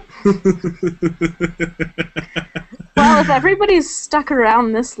direction. Well, if everybody's stuck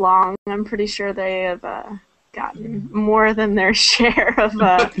around this long, I'm pretty sure they have gotten more than their share of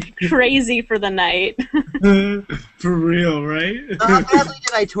CrAzY for the night. For real, right? How badly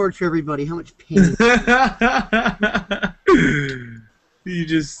did I torture everybody? How much pain? You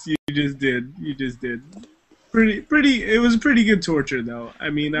just did. You just did. Pretty. It was pretty good torture, though. I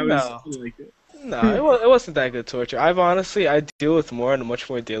mean, I liked it. No, it wasn't that good torture. I deal with more on a much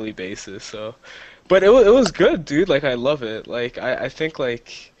more daily basis. So, but it was good, dude. Like, I love it. Like, I think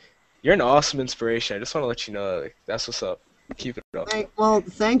like you're an awesome inspiration. I just want to let you know, like, that's what's up. Keep it up. Well,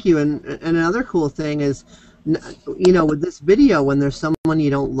 thank you. And another cool thing is, you know, with this video, when there's someone you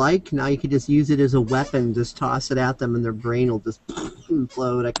don't like, now you can just use it as a weapon. Just toss it at them, and their brain will just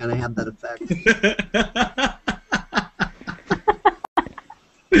implode. I kind of have that effect.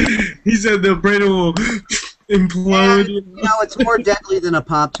 He said the brain will implode. And, you know, it's more deadly than a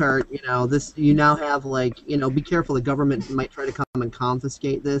Pop-Tart. You know, this. You now have, like, you know, be careful. The government might try to come and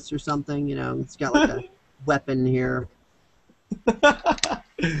confiscate this or something. You know, it's got like a weapon here.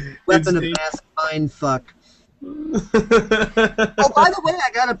 Weapon of mass mind fuck. Oh, by the way,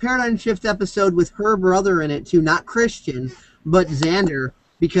 I got a Paradigm Shift episode with her brother in it too. Not Christian, but Xander,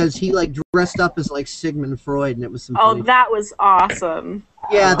 because he like dressed up as like Sigmund Freud, and it was some. Oh, that was awesome.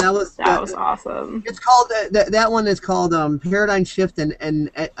 Yeah, that was awesome. It's called that one is called Paradigm Shift and an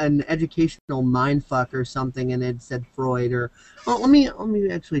educational mindfuck or something, and it said Freud or. Oh, let me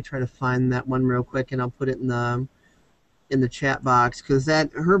actually try to find that one real quick, and I'll put it in the chat box, because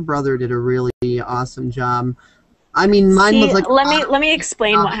her brother did a really awesome job. I mean, mine was like. Let me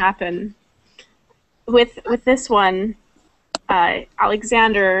explain what happened with this one.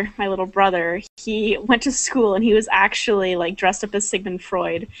 Alexander, my little brother, he went to school and he was actually like dressed up as Sigmund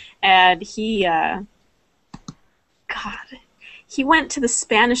Freud, and he went to the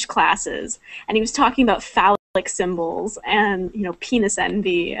Spanish classes and he was talking about phallic pedophilic symbols and, you know, penis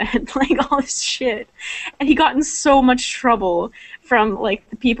envy and like all this shit. And he got in so much trouble from like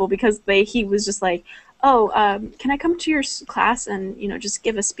the people because he was just like, oh, can I come to your class and, you know, just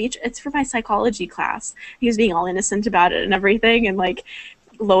give a speech? It's for my psychology class. He was being all innocent about it and everything, and like,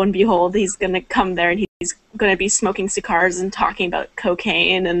 lo and behold, he's gonna come there and he's gonna be smoking cigars and talking about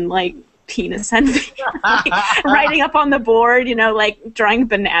cocaine and like penis envy, like, writing up on the board, you know, like drawing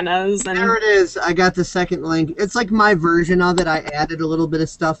bananas. And there it is. I got the second link. It's like my version of it. I added a little bit of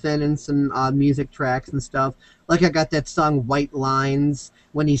stuff in and some music tracks and stuff. Like I got that song "White Lines"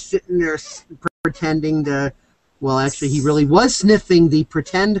 when he's sitting there pretending to. Well, actually, he really was sniffing the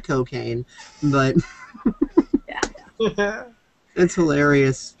pretend cocaine, but yeah. It's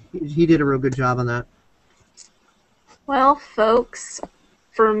hilarious. He did a real good job on that. Well, folks,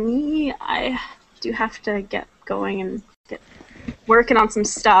 for me, I do have to get going and get working on some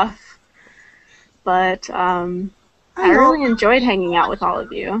stuff. But I really enjoyed hanging out with all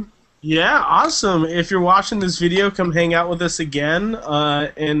of you. Yeah, awesome. If you're watching this video, come hang out with us again.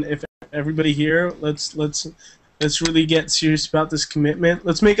 And if everybody here, let's really get serious about this commitment.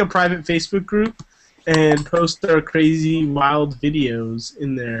 Let's make a private Facebook group and post our crazy, wild videos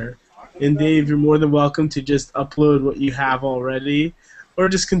in there. And Dave, you're more than welcome to just upload what you have already, or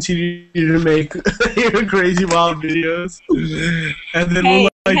just continue to make your crazy, wild videos. And then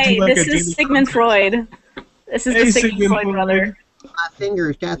we'll this is Sigmund Freud. This is the Sigmund Freud brother. My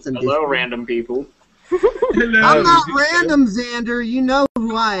fingers got some. Hello, random people. I'm not random, Xander. You know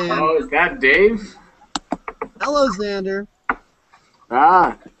who I am. Oh, is that Dave? Hello, Xander.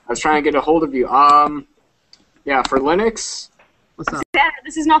 Ah, I was trying to get a hold of you. Yeah, for Linux. What's up? Xander,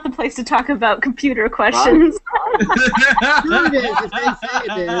 this is not the place to talk about computer questions. Sure it is, if they say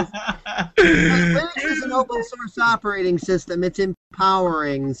it is. Linux is an open source operating system. It's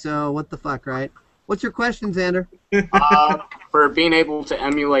empowering, so what the fuck, right? What's your question, Xander? For being able to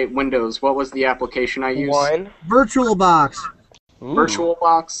emulate Windows, what was the application I used? VirtualBox.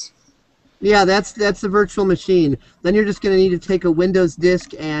 VirtualBox? Yeah, that's the virtual machine. Then you're just going to need to take a Windows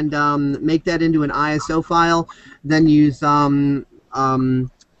disk and make that into an ISO file. Then use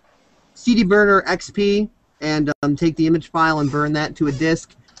CD Burner XP and take the image file and burn that to a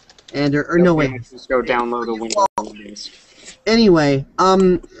disk. And no way. Just go download a Windows disk. Anyway,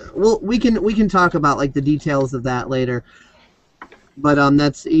 we can talk about like the details of that later. But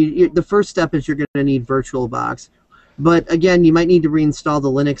that's the first step is you're going to need VirtualBox. But again, you might need to reinstall the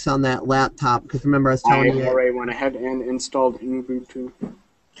Linux on that laptop because remember I was telling you. I already went ahead and installed Ubuntu.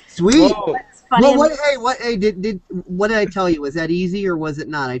 Sweet. Whoa. Well, what did I tell you? Was that easy or was it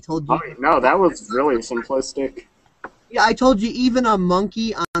not? I told you. Oh, no, that was really simplistic. Yeah, I told you even a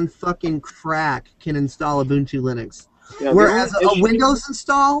monkey on fucking crack can install Ubuntu Linux. Yeah, whereas a Windows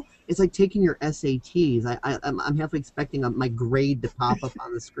install, it's like taking your SATs. I'm halfway expecting my grade to pop up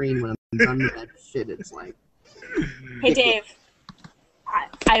on the screen when I'm done with that shit. It's like. Hey, Dave.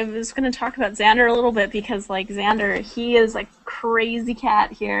 I was going to talk about Xander a little bit because, like, Xander, he is a crazy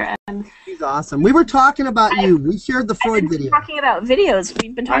cat here, and he's awesome. We were talking about you. We shared the Freud video. Talking about videos.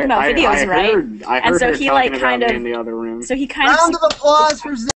 We've been talking about videos, right? I heard her talking about me in the other room. So he kind round of applause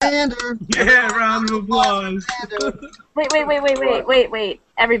for Xander. Yeah, round of applause. Wait,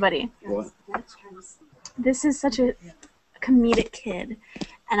 everybody. What? This is such a comedic kid,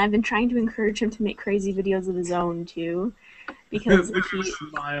 and I've been trying to encourage him to make crazy videos of his own too. Because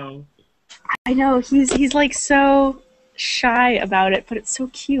smile. I know he's like so shy about it, but it's so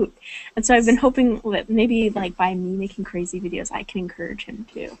cute. And so I've been hoping that maybe like by me making crazy videos, I can encourage him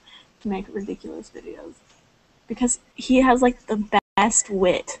to make ridiculous videos. Because he has like the best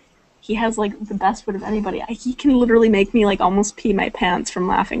wit. He has like the best wit of anybody. He can literally make me like almost pee my pants from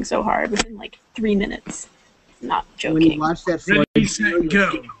laughing so hard within like 3 minutes. Not joking. When you watch that Ready, set,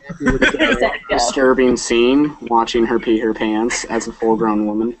 go. Disturbing scene, watching her pee her pants as a full-grown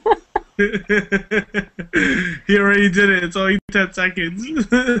woman. He already did it. It's only 10 seconds.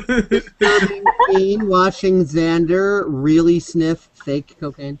 Disturbing scene, watching Xander really sniff fake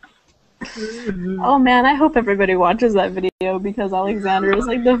cocaine. Oh man, I hope everybody watches that video because Alexander is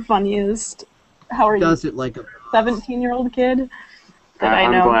like the funniest. How are you? Does it like a 17-year-old kid?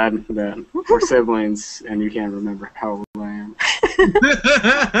 I'm glad that we're siblings and you can't remember how old I am.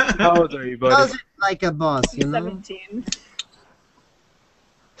 How old are you, buddy? Does it like a boss, you know? 17.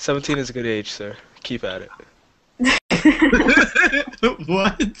 17 is a good age, sir. Keep at it.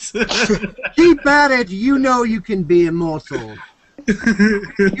 What? Keep at it. You know you can be immortal. You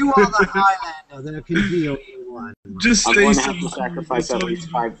are the Highlander. There can be only one. Just I'm stay going to have to sacrifice at least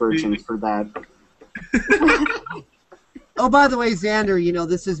 5 virgins for that. Oh, by the way, Xander, you know,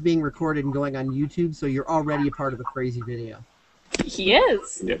 this is being recorded and going on YouTube, so you're already a part of the CrAzY video. He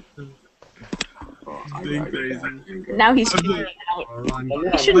is. Yep. Being crazy. Now he's tuning out.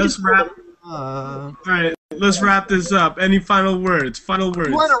 He shouldn't Let's just- wrap. Alright, let's wrap this up. Any final words? Final words.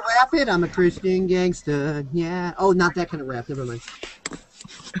 You want to rap it? I'm a Christian gangster. Yeah. Oh, not that kind of rap. Never mind.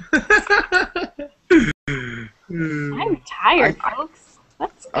 I'm tired, folks.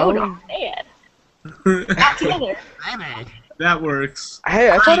 Let's go to bed. Not together. That works. Hey,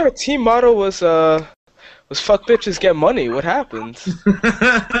 I thought our team motto was fuck bitches, get money. What happened?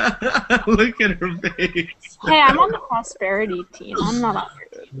 Look at her face. Hey, I'm on the prosperity team. I'm not on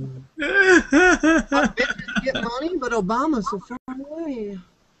your team. Bitches get money, but Obama's so far away.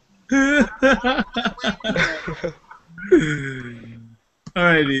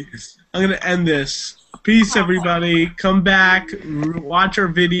 Alrighty, I'm gonna end this. Peace, everybody. Come back, watch our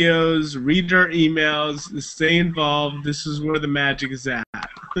videos, read our emails, stay involved. This is where the magic is at.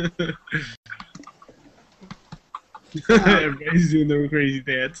 Everybody's doing their crazy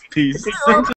dance. Peace.